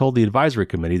recently told the advisory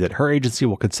committee that her agency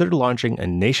will consider launching a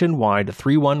nationwide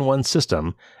 311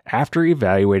 system after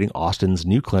evaluating Austin's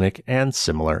new clinic and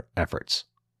similar efforts.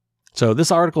 So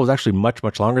this article is actually much,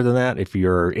 much longer than that. If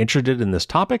you're interested in this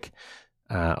topic,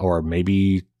 or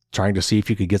maybe trying to see if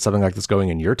you could get something like this going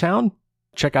in your town,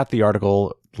 check out the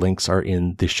article. Links are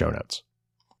in the show notes.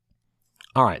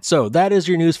 All right, so that is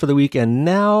your news for the week. And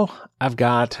now I've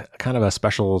got kind of a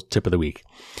special tip of the week.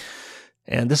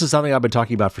 And this is something I've been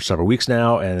talking about for several weeks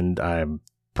now. And I'm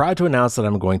proud to announce that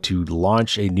I'm going to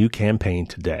launch a new campaign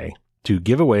today to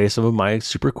give away some of my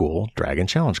super cool Dragon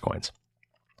Challenge coins.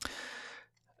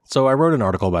 So I wrote an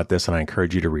article about this and I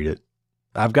encourage you to read it.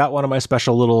 I've got one of my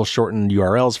special little shortened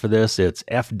URLs for this. It's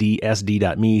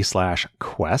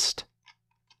fdsd.me/quest.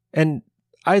 And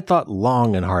I thought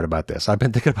long and hard about this. I've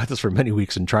been thinking about this for many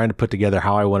weeks and trying to put together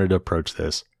how I wanted to approach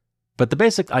this. But the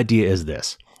basic idea is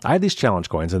this. I have these challenge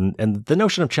coins, and the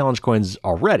notion of challenge coins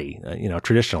already,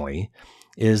 traditionally,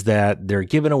 is that they're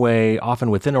given away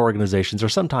often within organizations or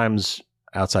sometimes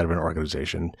outside of an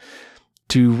organization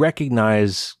to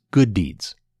recognize good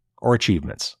deeds or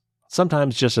achievements,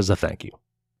 sometimes just as a thank you.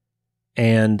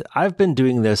 And I've been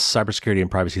doing this cybersecurity and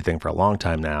privacy thing for a long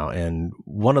time now. And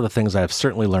one of the things I've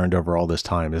certainly learned over all this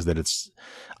time is that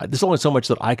there's only so much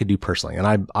that I could do personally. And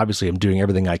I obviously am doing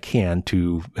everything I can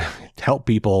to help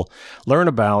people learn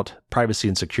about privacy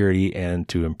and security and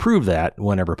to improve that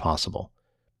whenever possible.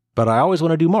 But I always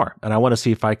want to do more. And I want to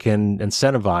see if I can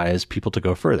incentivize people to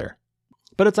go further.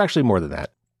 But it's actually more than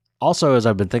that. Also, as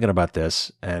I've been thinking about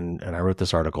this and I wrote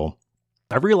this article,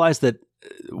 I've realized that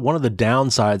one of the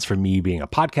downsides for me being a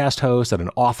podcast host and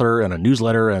an author and a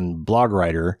newsletter and blog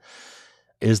writer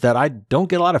is that I don't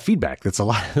get a lot of feedback. There's a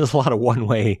lot of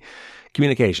one-way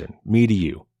communication, me to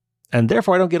you. And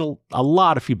therefore, I don't get a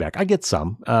lot of feedback. I get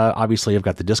some. Obviously, I've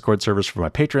got the Discord service for my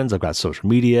patrons. I've got social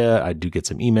media. I do get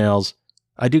some emails.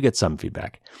 I do get some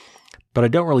feedback. But I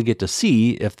don't really get to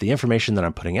see if the information that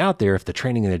I'm putting out there, if the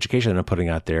training and education that I'm putting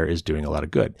out there is doing a lot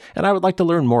of good. And I would like to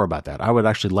learn more about that. I would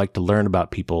actually like to learn about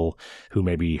people who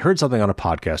maybe heard something on a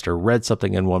podcast or read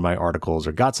something in one of my articles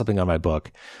or got something on my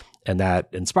book, and that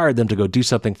inspired them to go do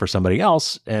something for somebody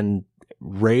else and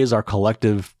raise our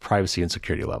collective privacy and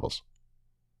security levels.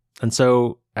 And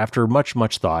so after much,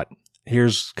 much thought,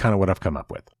 here's kind of what I've come up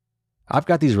with. I've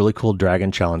got these really cool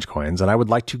Dragon Challenge coins, and I would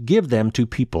like to give them to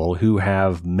people who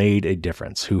have made a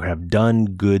difference, who have done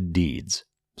good deeds,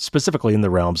 specifically in the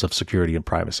realms of security and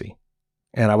privacy.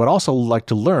 And I would also like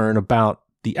to learn about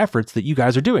the efforts that you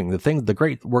guys are doing, the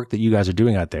great work that you guys are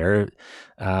doing out there.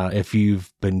 If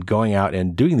you've been going out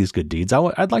and doing these good deeds,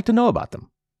 I'd like to know about them.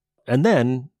 And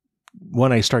then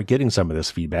when I start getting some of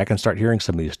this feedback and start hearing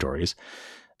some of these stories,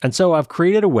 and so I've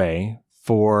created a way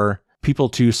for people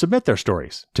to submit their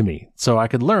stories to me so I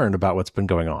could learn about what's been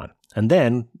going on. And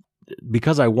then,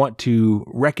 because I want to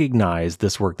recognize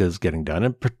this work that is getting done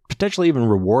and potentially even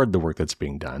reward the work that's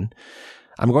being done,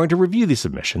 I'm going to review these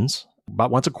submissions about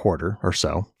once a quarter or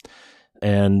so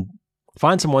and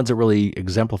find some ones that really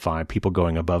exemplify people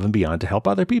going above and beyond to help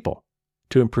other people,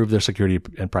 to improve their security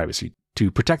and privacy,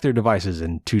 to protect their devices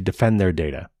and to defend their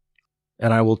data.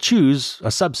 And I will choose a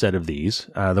subset of these,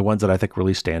 the ones that I think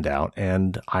really stand out,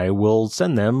 and I will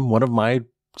send them one of my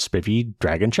spiffy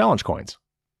Dragon Challenge coins.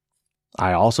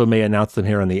 I also may announce them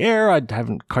here on the air. I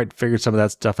haven't quite figured some of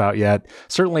that stuff out yet.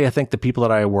 Certainly, I think the people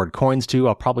that I award coins to,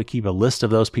 I'll probably keep a list of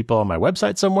those people on my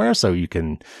website somewhere, so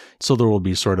there will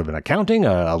be sort of an accounting,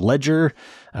 a ledger,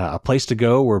 a place to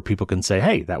go where people can say,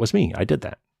 hey, that was me. I did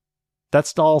that.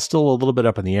 That's all still a little bit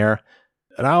up in the air.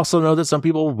 And I also know that some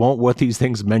people won't want these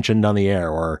things mentioned on the air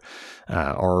or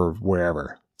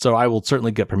wherever. So I will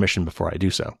certainly get permission before I do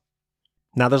so.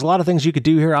 Now, there's a lot of things you could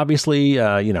do here. Obviously,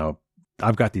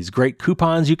 I've got these great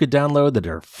coupons you could download that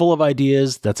are full of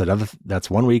ideas. That's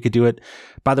one way you could do it.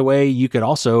 By the way, you could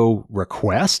also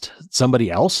request somebody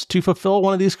else to fulfill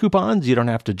one of these coupons. You don't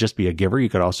have to just be a giver. You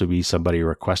could also be somebody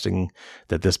requesting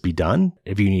that this be done.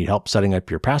 If you need help setting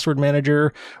up your password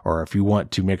manager, or if you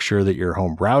want to make sure that your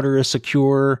home router is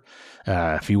secure,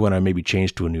 if you want to maybe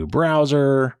change to a new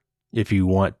browser, if you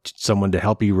want someone to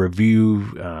help you review,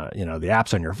 the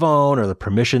apps on your phone or the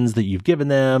permissions that you've given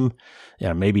them,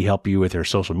 maybe help you with your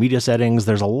social media settings.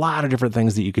 There's a lot of different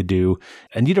things that you could do,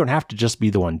 and you don't have to just be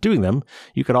the one doing them.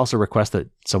 You could also request that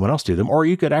someone else do them, or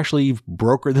you could actually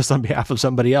broker this on behalf of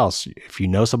somebody else. If you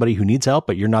know somebody who needs help,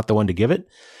 but you're not the one to give it,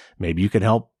 maybe you can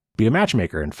help be a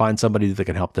matchmaker and find somebody that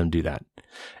can help them do that.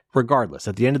 Regardless,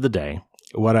 at the end of the day,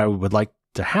 what I would like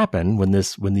to happen when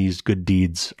these good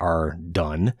deeds are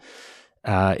done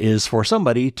is for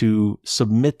somebody to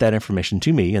submit that information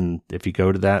to me. And if you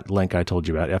go to that link I told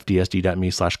you about,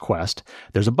 fdsd.me/quest,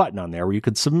 there's a button on there where you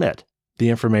could submit the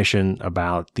information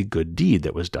about the good deed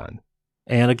that was done.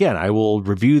 And again, I will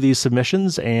review these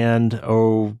submissions, and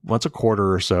once a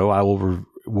quarter or so, I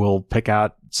will pick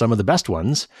out some of the best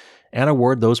ones and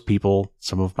award those people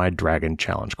some of my Dragon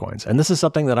Challenge coins. And this is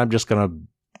something that I'm just going to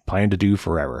plan to do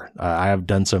forever. I have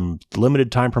done some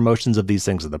limited time promotions of these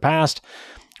things in the past,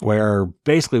 where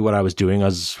basically what I was doing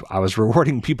was I was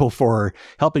rewarding people for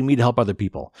helping me to help other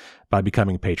people by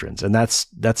becoming patrons. And that's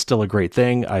still a great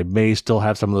thing. I may still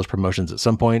have some of those promotions at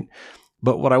some point,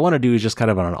 but what I want to do is just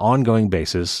kind of on an ongoing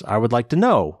basis, I would like to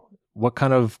know what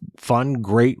kind of fun,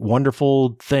 great,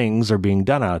 wonderful things are being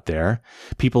done out there.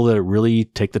 People that really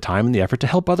take the time and the effort to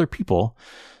help other people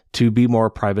to be more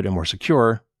private and more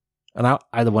secure. And I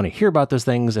either want to hear about those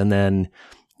things, and then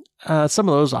some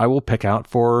of those I will pick out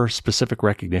for specific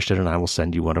recognition, and I will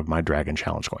send you one of my Dragon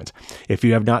Challenge coins. If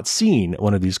you have not seen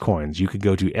one of these coins, you could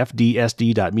go to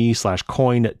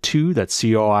fdsd.me/coin2, that's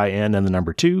COIN and the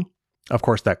number 2. Of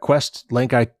course, that Quest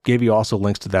link I gave you also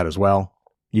links to that as well.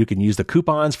 You can use the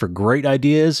coupons for great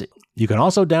ideas. You can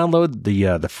also download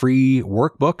the free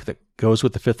workbook that goes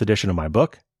with the 5th edition of my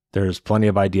book. There's plenty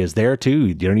of ideas there too.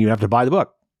 You don't even have to buy the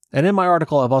book. And in my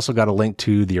article, I've also got a link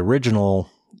to the original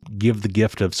Give the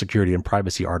Gift of Security and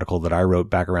Privacy article that I wrote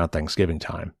back around Thanksgiving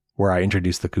time, where I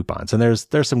introduced the coupons. And there's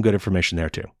some good information there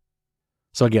too.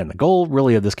 So again, the goal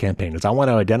really of this campaign is I want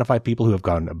to identify people who have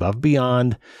gone above and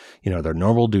beyond, their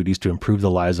normal duties to improve the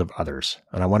lives of others.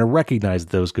 And I want to recognize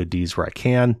those good deeds where I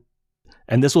can.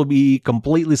 And this will be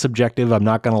completely subjective. I'm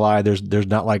not going to lie. There's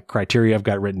not like criteria I've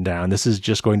got written down. This is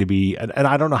just going to be, and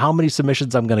I don't know how many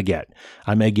submissions I'm going to get.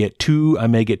 I may get 2, I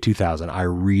may get 2,000. I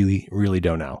really, really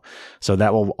don't know. So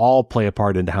that will all play a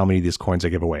part into how many of these coins I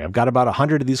give away. I've got about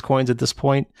 100 of these coins at this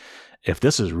point. If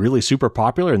this is really super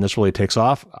popular and this really takes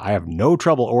off, I have no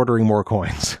trouble ordering more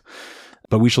coins.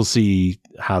 But we shall see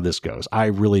how this goes. I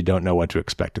really don't know what to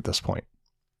expect at this point.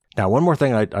 Now, one more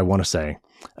thing I want to say,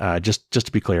 just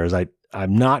to be clear, is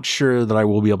I'm not sure that I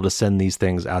will be able to send these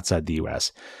things outside the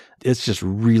US. It's just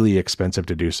really expensive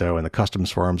to do so, and the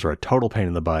customs forms are a total pain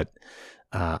in the butt.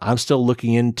 I'm still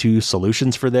looking into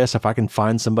solutions for this. If I can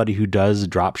find somebody who does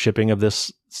drop shipping of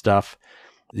this stuff,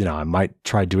 I might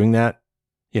try doing that.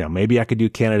 Maybe I could do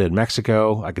Canada and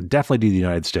Mexico. I could definitely do the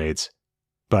United States.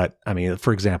 But I mean,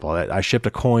 for example, I shipped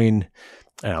a coin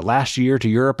last year to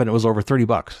Europe, and it was over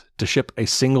 $30 to ship a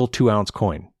single 2-ounce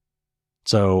coin.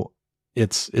 So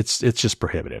it's just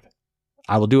prohibitive.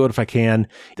 I will do it if I can.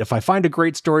 If I find a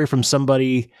great story from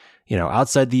somebody,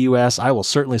 outside the US, I will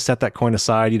certainly set that coin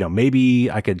aside. Maybe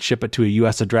I could ship it to a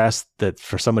US address that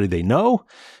for somebody they know,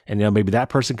 and maybe that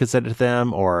person could send it to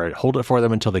them or hold it for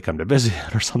them until they come to visit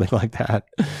or something like that.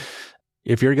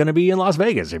 If you're going to be in Las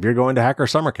Vegas, if you're going to Hacker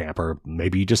Summer Camp, or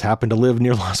maybe you just happen to live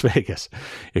near Las Vegas,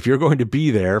 if you're going to be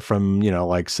there from,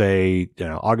 August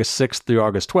 6th through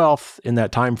August 12th in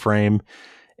that time frame,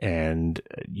 and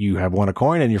you have won a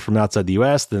coin and you're from outside the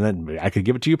US, then I could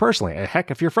give it to you personally.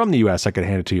 Heck, if you're from the US, I could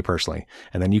hand it to you personally.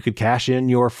 And then you could cash in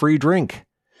your free drink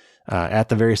at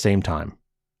the very same time.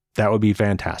 That would be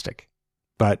fantastic.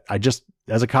 But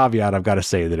as a caveat, I've got to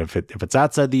say that if it's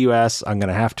outside the US, I'm going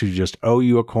to have to just owe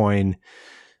you a coin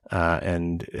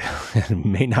and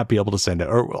may not be able to send it.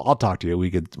 Or I'll talk to you.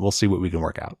 We'll see what we can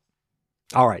work out.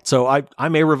 All right, so I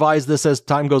may revise this as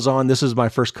time goes on. This is my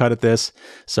first cut at this,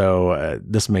 so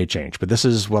this may change. But this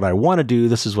is what I want to do.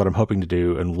 This is what I'm hoping to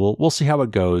do, and we'll see how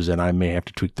it goes. And I may have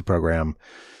to tweak the program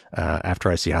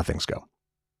after I see how things go.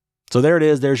 So there it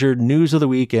is. There's your news of the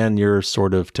week and your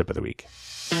sort of tip of the week.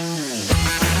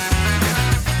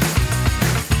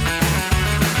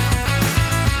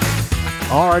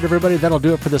 All right, everybody, that'll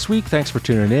do it for this week. Thanks for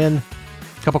tuning in.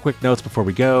 A couple quick notes before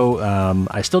we go.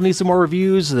 I still need some more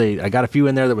reviews. I got a few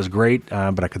in there that was great,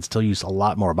 but I could still use a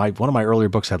lot more. One of my earlier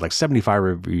books had like 75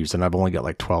 reviews, and I've only got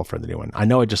like 12 for the new one. I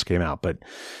know it just came out, but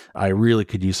I really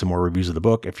could use some more reviews of the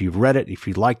book. If you've read it, if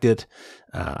you liked it,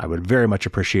 I would very much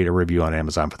appreciate a review on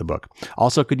Amazon for the book.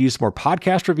 Also could use some more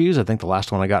podcast reviews. I think the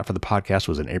last one I got for the podcast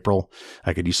was in April.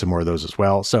 I could use some more of those as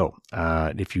well. So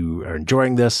if you are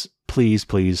enjoying this, please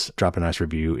drop a nice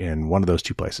review in one of those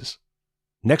two places.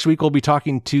 Next week, we'll be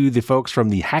talking to the folks from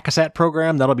the Hackasat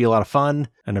program. That'll be a lot of fun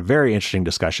and a very interesting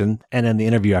discussion. And then the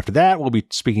interview after that, we'll be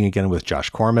speaking again with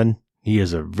Josh Corman. He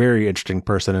is a very interesting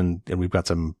person, and we've got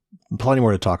plenty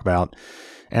more to talk about.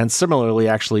 And similarly,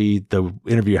 actually, the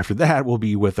interview after that will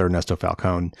be with Ernesto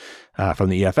Falcone from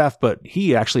the EFF, but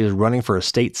he actually is running for a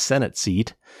state Senate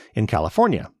seat in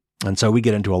California. And so we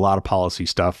get into a lot of policy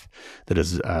stuff that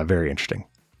is very interesting.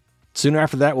 Soon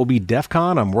after that will be DEF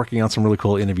CON. I'm working on some really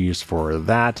cool interviews for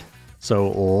that. So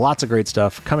lots of great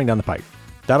stuff coming down the pipe.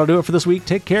 That'll do it for this week.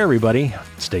 Take care, everybody.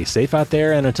 Stay safe out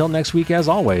there. And until next week, as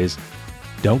always,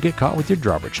 don't get caught with your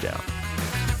drawbridge down.